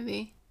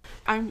 definitely.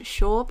 I'm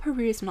sure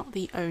Peru is not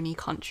the only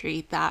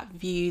country that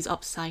views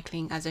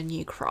upcycling as a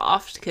new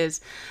craft, because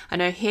I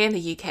know here in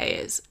the UK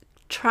it's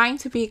trying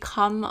to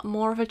become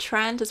more of a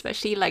trend,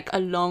 especially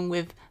along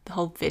with the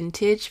whole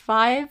vintage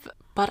vibe.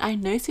 But I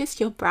noticed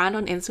your brand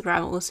on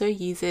Instagram also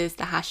uses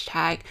the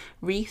hashtag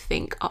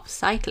rethink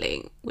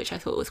upcycling, which I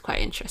thought was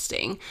quite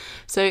interesting.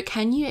 So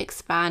can you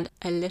expand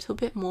a little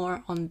bit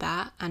more on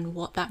that and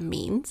what that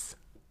means?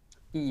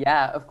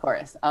 Yeah, of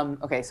course.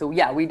 Okay, so we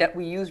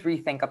use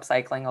rethink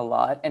upcycling a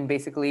lot. And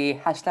basically,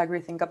 hashtag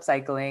rethink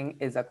upcycling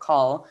is a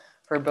call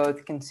for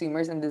both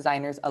consumers and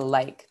designers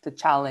alike to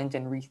challenge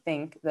and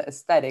rethink the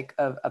aesthetic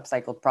of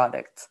upcycled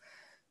products.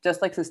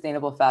 Just like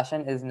sustainable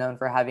fashion is known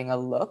for having a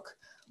look,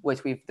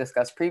 which we've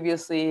discussed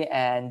previously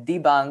and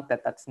debunked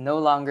that that's no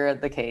longer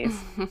the case.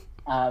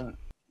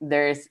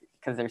 There's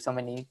so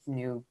many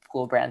new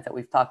cool brands that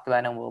we've talked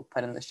about and we'll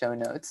put in the show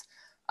notes.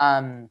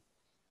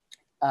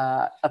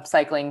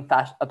 Upcycled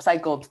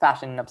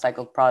fashion and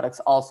upcycled products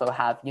also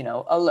have,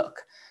 a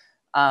look.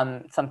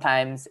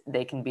 Sometimes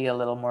they can be a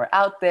little more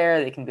out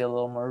there. They can be a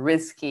little more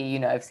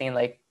risky. I've seen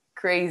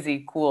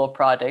crazy cool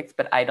products,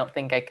 but I don't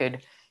think I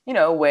could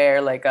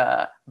wear like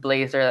a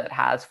blazer that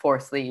has 4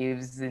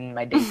 sleeves in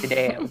my day to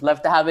day. I would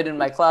love to have it in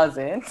my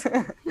closet.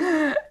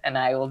 And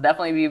I will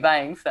definitely be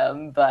buying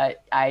some,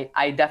 but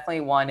I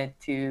definitely wanted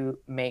to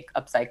make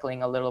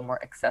upcycling a little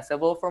more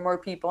accessible for more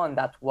people. And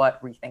that's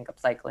what Rethink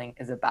Upcycling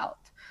is about.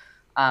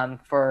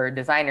 For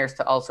designers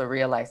to also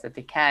realize that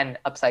they can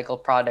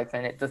upcycle products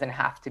and it doesn't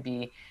have to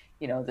be,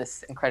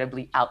 this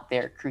incredibly out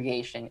there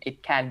creation.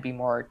 It can be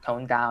more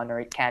toned down, or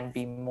it can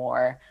be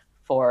more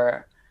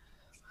for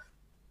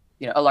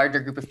a larger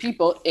group of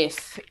people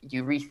if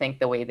you rethink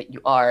the way that you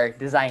are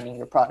designing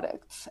your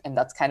products. And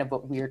that's kind of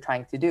what we're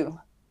trying to do.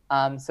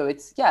 So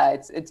it's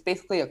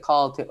basically a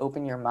call to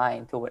open your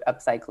mind to what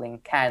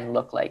upcycling can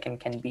look like and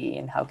can be,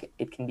 and how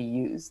it can be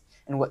used,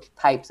 and what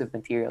types of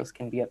materials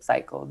can be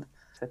upcycled.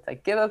 So it's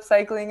like, give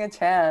upcycling a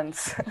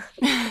chance.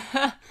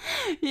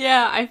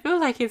 Yeah, I feel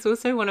like it's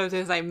also one of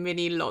those like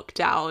mini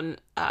lockdown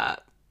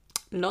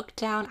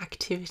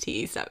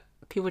activities that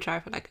people try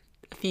for like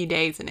a few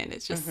days and then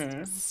it just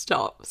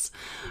stops.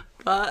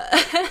 But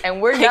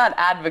and we're not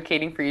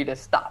advocating for you to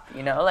stop,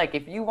 like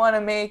if you want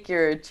to make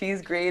your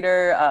cheese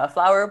grater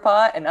flower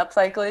pot and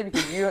upcycle it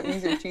because you don't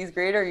use your cheese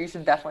grater, you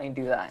should definitely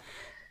do that.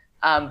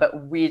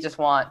 But we just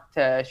want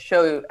to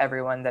show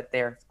everyone that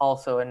there's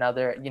also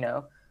another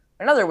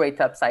way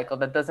to upcycle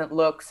that doesn't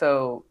look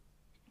so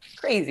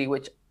crazy,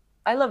 which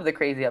I love the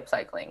crazy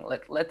upcycling.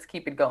 Let's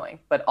keep it going.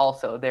 But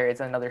also there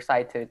is another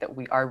side to it that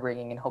we are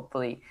bringing and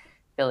hopefully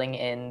filling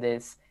in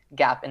this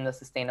gap in the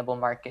sustainable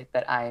market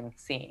that I'm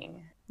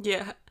seeing.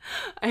 Yeah,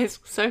 it's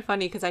so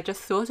funny because I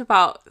just thought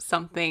about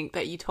something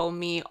that you told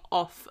me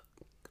off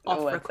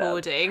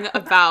recording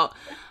about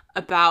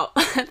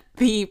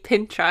the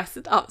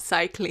Pinterest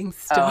upcycling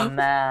stuff. Oh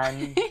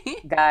man,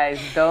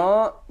 guys,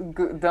 don't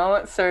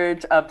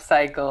search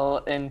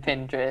upcycle in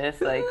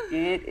Pinterest. Like,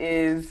 it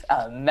is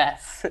a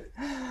mess.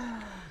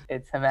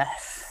 It's a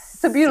mess.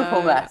 It's a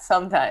beautiful mess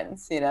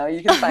sometimes. You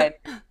can find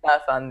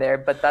stuff on there,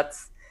 but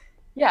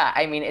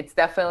it's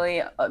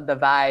definitely the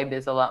vibe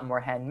is a lot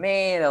more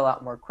handmade, a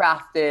lot more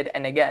crafted,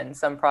 and again,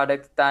 some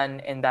products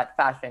done in that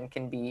fashion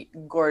can be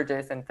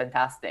gorgeous and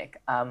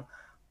fantastic.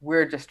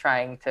 We're just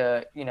trying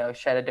to,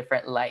 shed a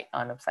different light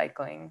on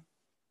upcycling.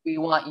 We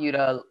want you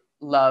to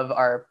love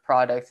our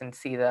products and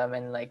see them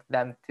and like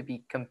them to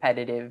be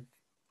competitive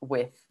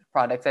with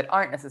products that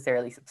aren't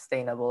necessarily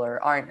sustainable or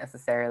aren't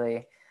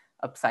necessarily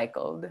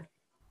upcycled.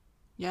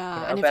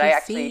 Yeah, and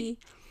if see...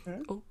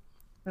 Oh.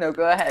 No,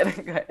 go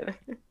ahead. Go ahead.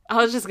 I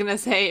was just gonna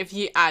say, if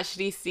you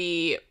actually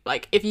see,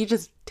 like, if you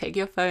just take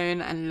your phone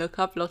and look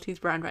up Loti's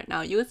brand right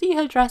now, you'll see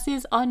her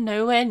dresses are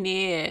nowhere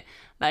near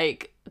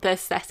like the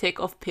aesthetic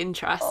of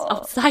Pinterest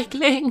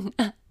upcycling.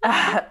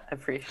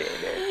 Appreciate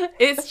it.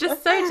 It's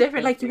just so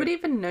different. Like, you wouldn't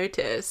even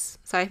notice.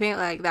 So I think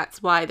like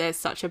that's why there's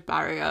such a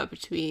barrier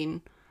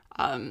between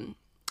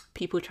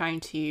people trying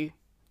to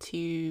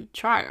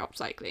try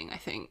upcycling, I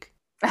think.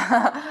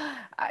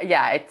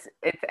 It's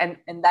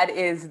and that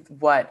is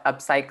what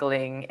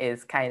upcycling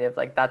is kind of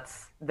like.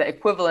 That's the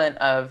equivalent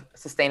of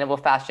sustainable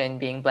fashion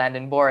being bland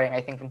and boring.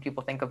 I think when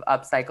people think of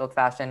upcycled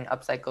fashion,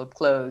 upcycled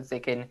clothes, they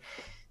can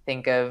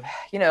think of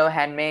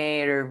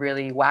handmade or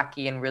really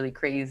wacky and really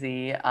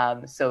crazy.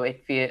 So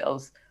it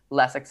feels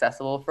less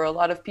accessible for a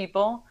lot of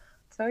people.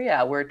 So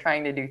yeah, we're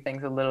trying to do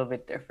things a little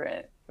bit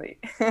differently.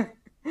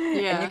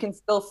 Yeah. And you can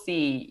still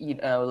see,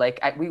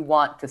 we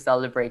want to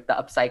celebrate the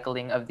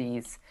upcycling of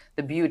the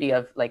beauty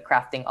of like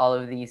crafting all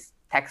of these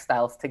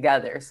textiles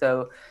together.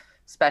 So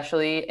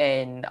especially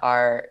in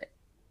our,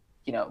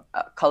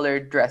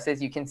 colored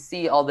dresses, you can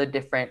see all the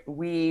different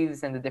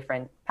weaves and the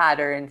different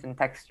patterns and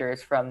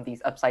textures from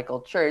these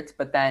upcycled shirts,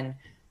 but then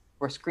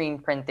we're screen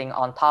printing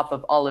on top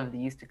of all of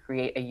these to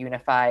create a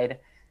unified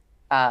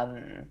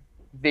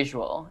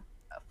visual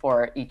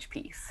for each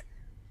piece.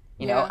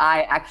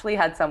 I actually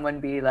had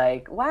someone be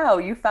like, wow,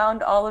 you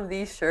found all of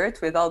these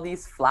shirts with all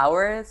these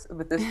flowers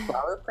with this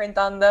flower print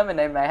on them. And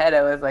in my head,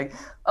 I was like,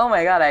 oh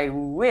my God, I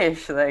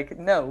wish. Like,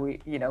 no, we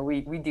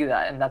do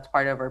that. And that's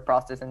part of our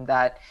process. And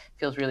that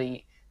feels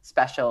really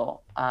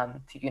special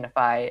to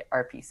unify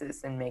our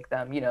pieces and make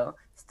them,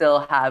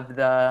 still have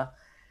the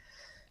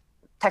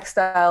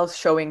textiles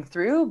showing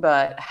through,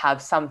 but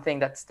have something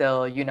that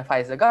still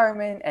unifies the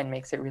garment and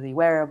makes it really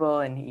wearable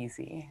and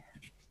easy.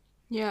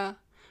 Yeah.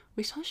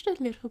 We touched a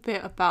little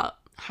bit about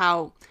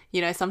how,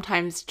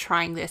 sometimes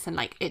trying this and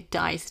like it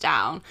dies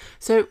down.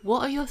 So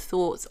what are your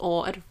thoughts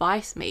or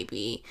advice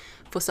maybe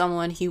for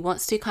someone who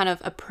wants to kind of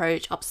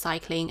approach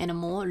upcycling in a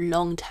more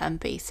long-term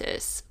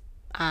basis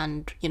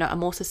and, a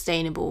more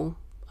sustainable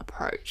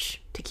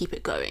approach to keep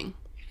it going?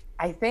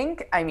 I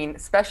think,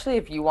 especially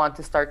if you want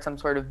to start some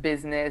sort of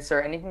business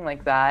or anything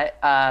like that,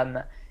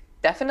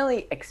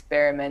 definitely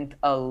experiment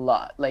a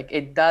lot. Like,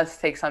 it does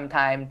take some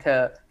time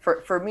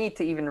for me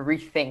to even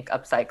rethink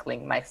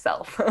upcycling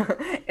myself.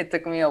 It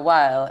took me a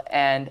while.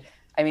 And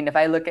if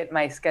I look at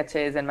my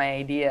sketches and my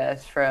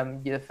ideas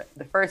from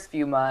the first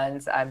few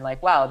months, I'm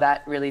like, wow,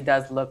 that really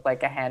does look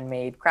like a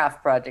handmade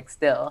craft project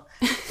still.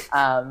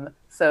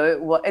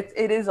 So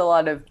it is a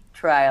lot of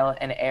trial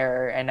and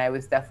error. And I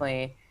was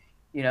definitely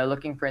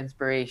looking for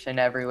inspiration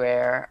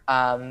everywhere.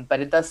 But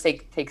it does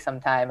take some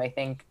time. I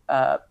think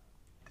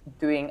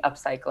doing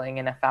upcycling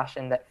in a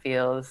fashion that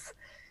feels,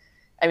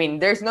 I mean,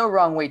 there's no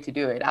wrong way to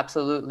do it.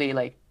 Absolutely,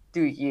 like,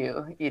 do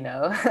you,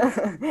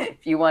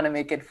 if you want to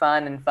make it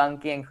fun and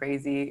funky and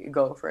crazy,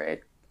 go for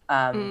it.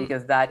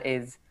 Because that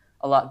is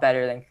a lot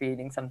better than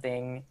creating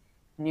something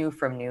new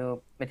from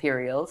new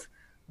materials.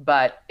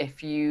 But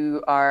if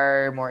you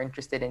are more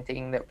interested in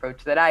taking the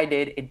approach that I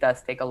did, it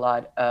does take a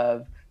lot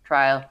of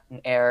trial and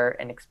error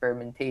and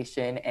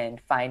experimentation and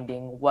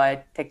finding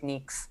what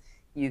techniques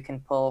you can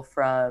pull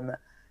from,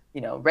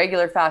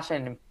 regular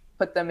fashion and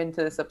put them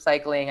into this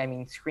upcycling. I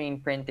mean, screen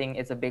printing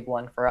is a big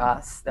one for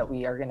us that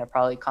we are going to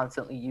probably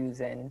constantly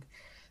use, and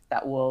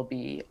that will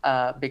be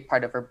a big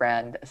part of our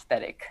brand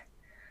aesthetic.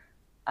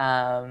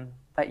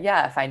 But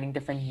yeah, finding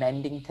different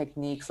mending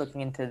techniques,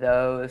 looking into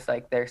those.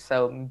 Like, there's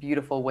so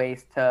beautiful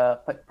ways to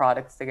put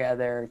products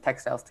together,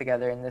 textiles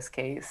together in this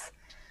case.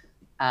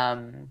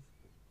 Um,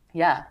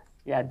 yeah,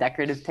 yeah,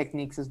 decorative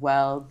techniques as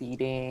well,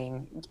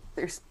 beading.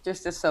 There's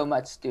just so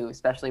much to do,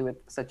 especially with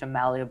such a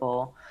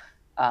malleable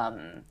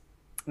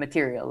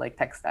material like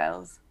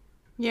textiles.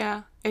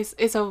 Yeah,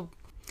 it's a,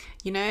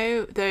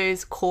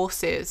 those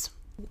courses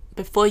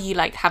before you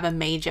like have a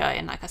major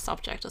in like a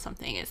subject or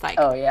something. It's like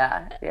Oh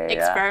yeah, yeah, yeah.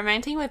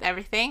 experimenting with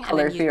everything, and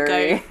Color then you go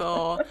theory.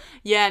 for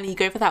and you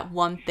go for that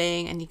one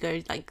thing, and you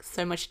go like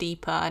so much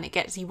deeper, and it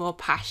gets you more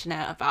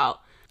passionate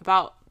about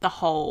the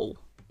whole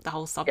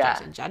subject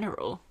Yeah, in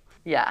general.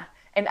 yeah.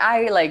 And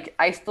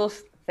I still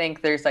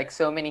think there's like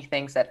so many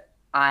things that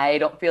I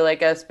don't feel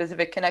like a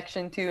specific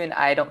connection to, and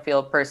I don't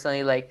feel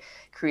personally like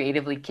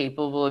creatively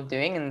capable of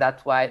doing. And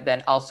that's why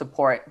then I'll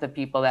support the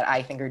people that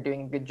I think are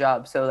doing a good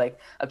job. So like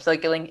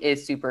upcycling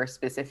is super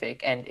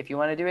specific. And if you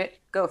want to do it,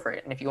 go for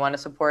it. And if you want to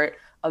support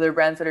other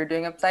brands that are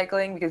doing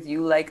upcycling because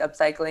you like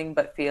upcycling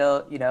but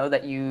feel,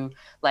 that you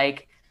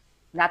like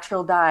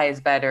natural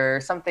dyes better,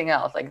 something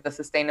else. Like, the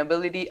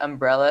sustainability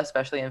umbrella,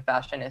 especially in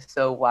fashion, is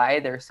so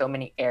wide. There's so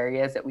many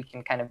areas that we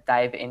can kind of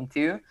dive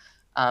into,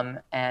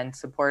 and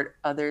support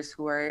others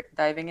who are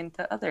diving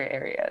into other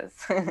areas.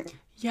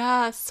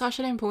 Yeah, such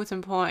an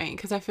important point,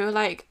 because I feel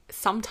like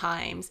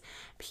sometimes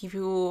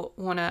people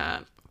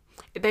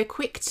they're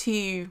quick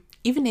to,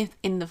 even if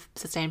in the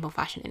sustainable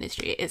fashion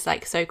industry, it's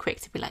like so quick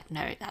to be like,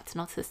 no, that's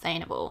not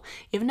sustainable.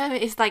 Even though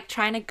it's like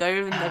trying to go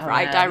in the Oh,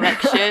 right man.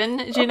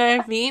 direction. Do you know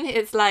what I mean?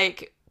 It's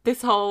like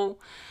this whole,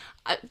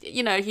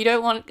 you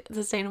don't want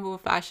sustainable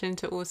fashion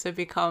to also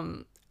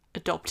become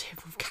adoptive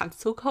of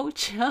cancel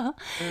culture.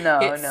 No,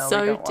 It's no, we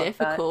so don't want that.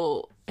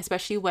 difficult,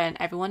 especially when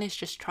everyone is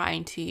just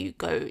trying to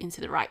go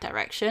into the right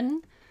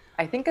direction.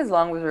 I think as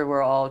long as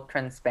we're all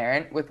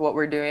transparent with what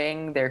we're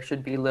doing, there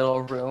should be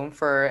little room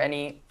for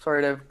any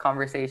sort of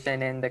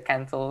conversation in the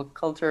cancel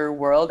culture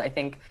world. I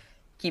think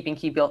keeping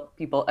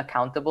people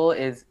accountable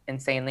is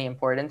insanely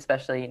important,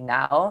 especially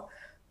now.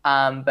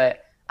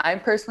 But I'm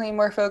personally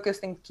more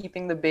focused in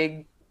keeping the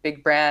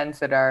big brands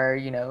that are,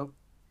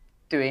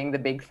 doing the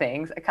big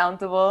things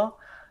accountable.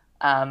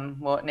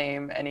 Won't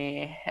name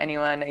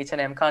anyone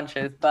H&M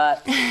conscious,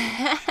 but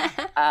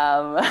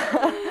um,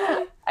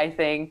 I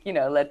think,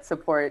 let's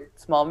support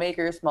small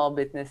makers, small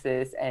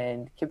businesses,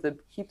 and keep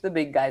the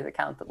big guys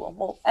accountable.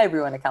 Well,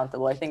 everyone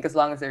accountable. I think as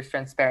long as there's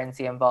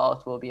transparency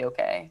involved, we'll be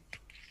okay.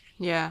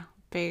 Yeah,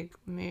 big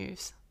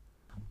moves.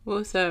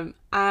 Awesome.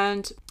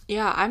 And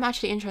yeah, I'm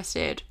actually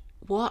interested.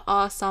 What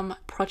are some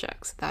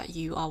projects that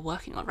you are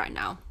working on right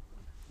now?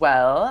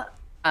 Well,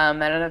 I don't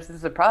know if this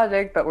is a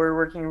project, but we're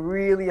working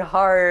really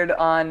hard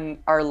on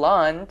our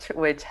launch,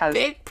 which has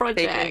Big taken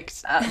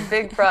project. a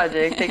big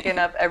project, taken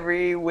up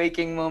every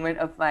waking moment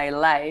of my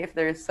life.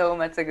 There's so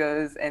much that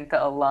goes into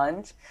a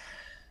launch.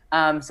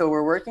 So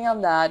we're working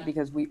on that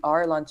because we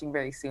are launching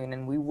very soon,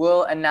 and we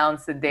will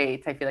announce the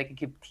date. I feel like I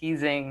keep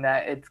teasing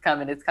that it's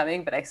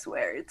coming, but I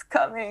swear it's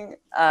coming.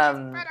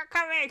 Better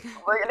coming.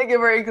 We're gonna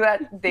give our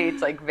exact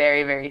dates like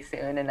very, very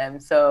soon, and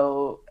I'm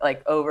so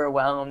like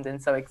overwhelmed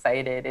and so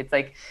excited. It's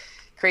like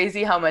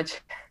crazy how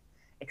much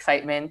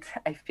excitement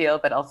I feel,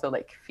 but also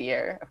like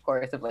fear, of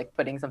course, of like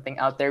putting something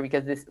out there,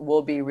 because this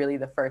will be really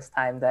the first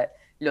time that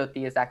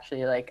Loti is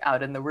actually like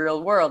out in the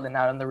real world and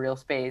out in the real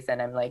space,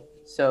 and I'm like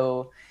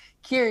so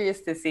curious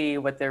to see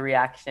what the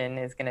reaction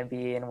is gonna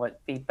be and what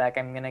feedback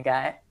I'm gonna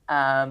get.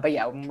 But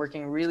yeah, I'm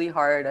working really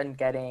hard on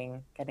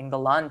getting the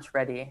launch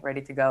ready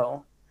to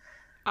go.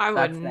 I would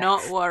That's not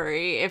next.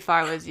 worry if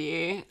I was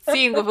you.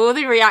 Seeing with all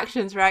the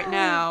reactions right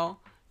now.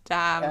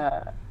 Damn.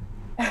 Yeah.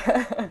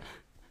 Yeah.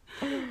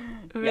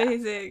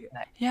 Amazing.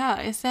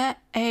 Yeah, is there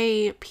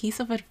a piece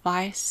of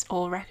advice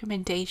or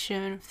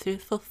recommendation,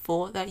 food for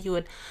thought that you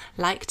would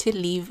like to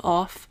leave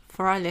off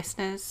for our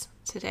listeners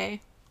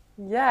today?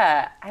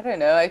 Yeah, I don't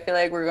know. I feel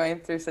like we're going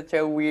through such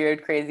a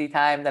weird, crazy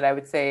time that I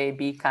would say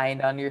be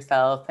kind on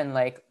yourself and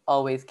like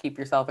always keep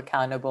yourself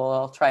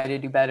accountable. Try to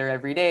do better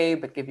every day,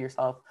 but give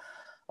yourself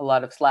a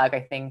lot of slack.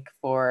 I think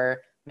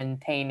for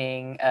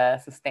maintaining a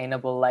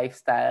sustainable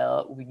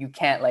lifestyle, you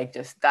can't like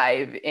just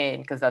dive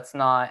in because that's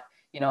not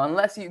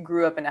unless you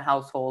grew up in a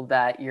household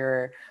that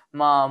your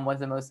mom was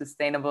the most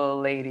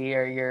sustainable lady,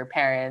 or your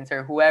parents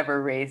or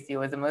whoever raised you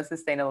was the most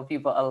sustainable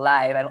people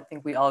alive, I don't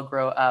think we all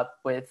grow up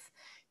with,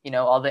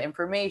 all the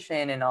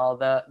information and all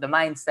the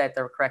mindset,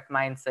 the correct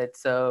mindset.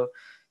 So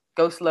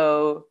go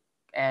slow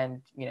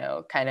and,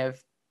 kind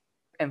of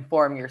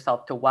inform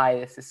yourself to why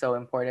this is so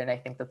important. I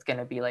think that's going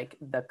to be like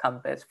the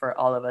compass for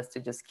all of us to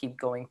just keep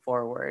going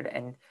forward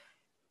and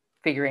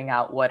figuring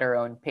out what our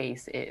own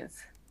pace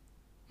is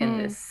in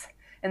this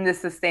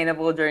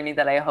sustainable journey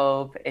that I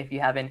hope, if you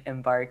haven't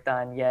embarked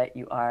on yet,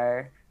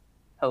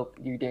 hope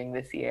you're doing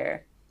this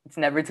year. It's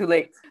never too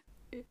late.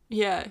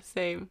 Yeah,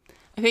 same.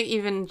 I think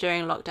even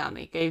during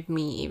lockdown, it gave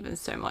me even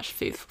so much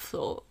food for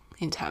thought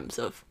in terms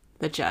of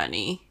the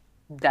journey.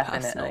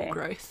 Definitely. Personal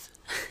growth.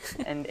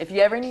 And if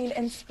you ever need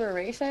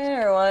inspiration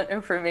or want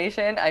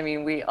information, I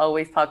mean, we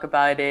always talk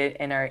about it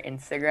in our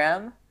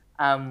Instagram,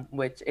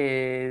 which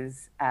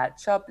is at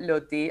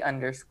shoploti_,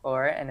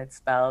 and it's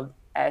spelled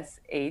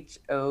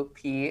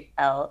SHOPLOTI_.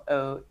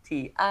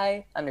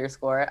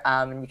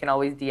 And you can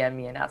always DM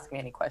me and ask me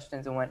any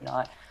questions and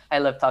whatnot. I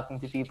love talking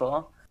to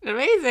people.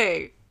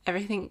 Amazing.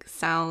 Everything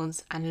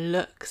sounds and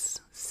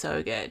looks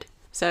so good.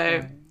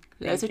 So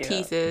loads of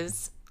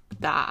teasers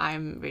that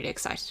I'm really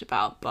excited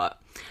about. But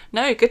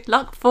no, good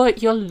luck for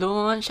your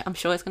launch. I'm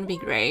sure it's going to be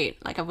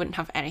great. Like, I wouldn't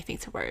have anything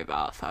to worry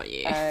about if I were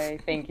you.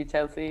 Thank you,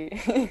 Chelsea.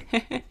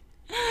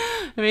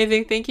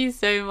 Amazing. Thank you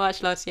so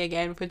much, Lottie,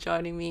 again for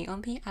joining me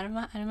on the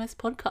Anima Animus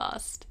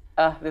podcast.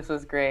 This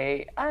was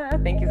great.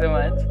 Thank you so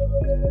much.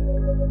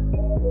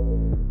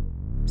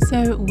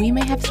 So we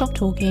may have stopped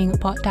talking,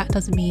 but that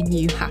doesn't mean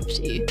you have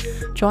to.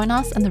 Join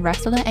us and the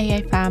rest of the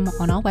AA fam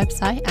on our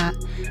website at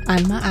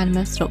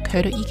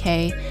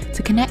animaanimus.co.uk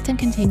to connect and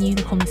continue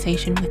the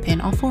conversation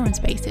within our forum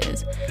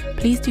spaces.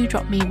 Please do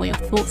drop me what your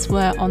thoughts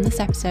were on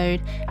this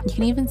episode, and you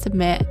can even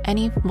submit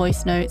any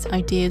voice notes,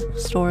 ideas, or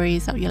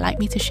stories that you'd like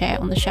me to share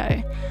on the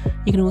show.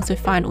 You can also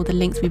find all the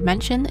links we've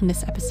mentioned in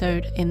this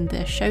episode in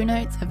the show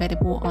notes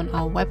available on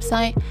our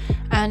website,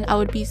 and I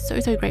would be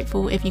so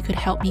grateful if you could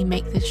help me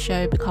make this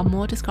show become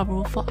more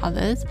discoverable for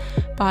others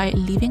by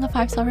leaving a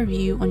 5-star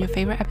review on your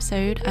favorite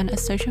episode and a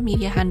social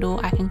media handle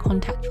I can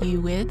contact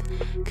you with,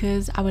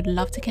 because I would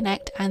love to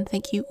connect and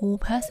thank you all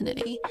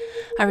personally.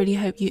 I really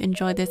hope you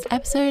enjoyed this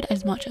episode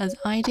as much as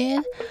I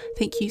did.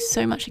 Thank you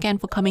so much again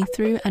for coming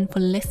through and for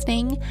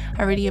listening.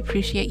 I really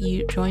appreciate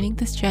you joining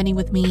this journey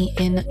with me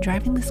in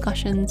driving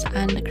discussions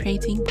and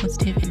creating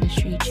positive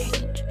industry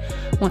change.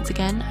 Once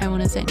again, I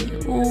want to send you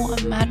all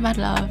mad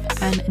love,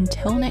 and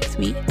until next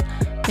week,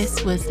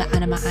 this was the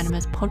Anima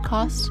Animus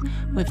podcast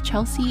with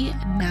Chelsea,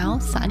 now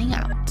signing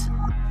out.